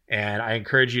 And I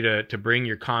encourage you to bring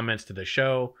your comments to the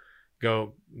show.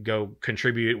 Go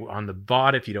contribute on the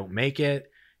VOD if you don't make it.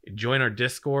 Join our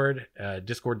Discord,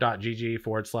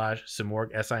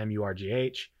 discord.gg/Simurgh,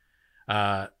 SIMURGH.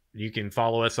 You can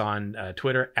follow us on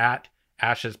Twitter at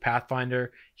Ashes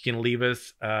Pathfinder. You can leave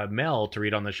us a mail to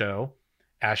read on the show,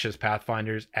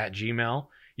 ashespathfinders@gmail.com.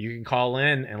 You can call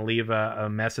in and leave a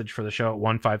message for the show at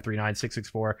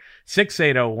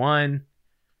 1-539-664-6801.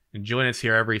 And join us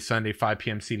here every Sunday, 5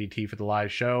 p.m. CDT for the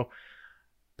live show.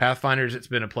 Pathfinders, it's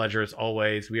been a pleasure as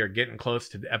always. We are getting close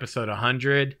to episode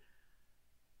 100.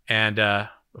 And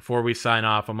before we sign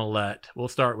off, we'll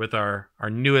start with our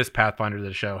newest Pathfinder of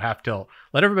the show, Half Tilt.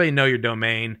 Let everybody know your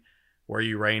domain, where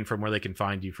you reign from, where they can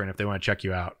find you, friend, if they want to check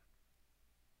you out.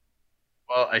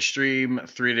 Well, I stream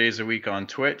 3 days a week on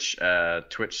Twitch,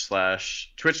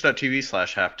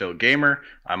 twitch.tv/HalfTiltGamer.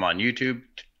 I'm on YouTube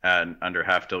under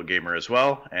HalfTiltGamer as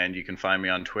well, and you can find me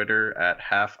on Twitter at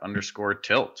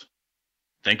 @half_tilt.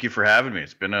 Thank you for having me.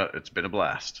 It's been a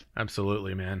blast.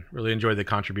 Absolutely, man. Really enjoyed the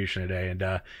contribution today. And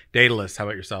Daedalus, how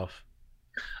about yourself?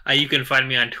 You can find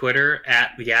me on Twitter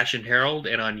at the Ashen Herald,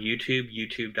 and on YouTube,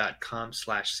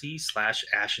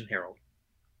 youtube.com/c/AshenHerald.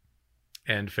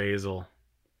 And Faisal.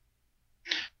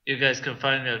 You guys can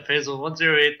find me at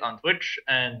Faisal108 on Twitch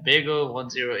and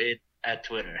Bagel108 at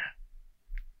Twitter.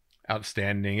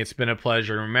 Outstanding. It's been a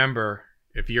pleasure. Remember,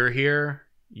 if you're here,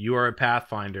 you are a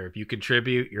Pathfinder. If you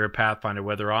contribute, you're a Pathfinder,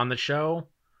 whether on the show,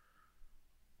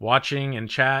 watching in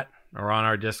chat, or on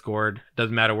our Discord.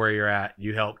 Doesn't matter where you're at.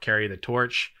 You help carry the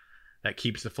torch that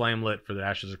keeps the flame lit for the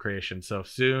Ashes of Creation. So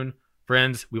soon,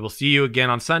 friends, we will see you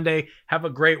again on Sunday. Have a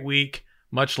great week.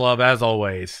 Much love as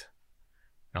always.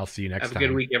 I'll see you next time. Have a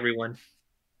good week, everyone.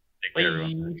 Take care,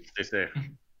 everyone. Stay safe.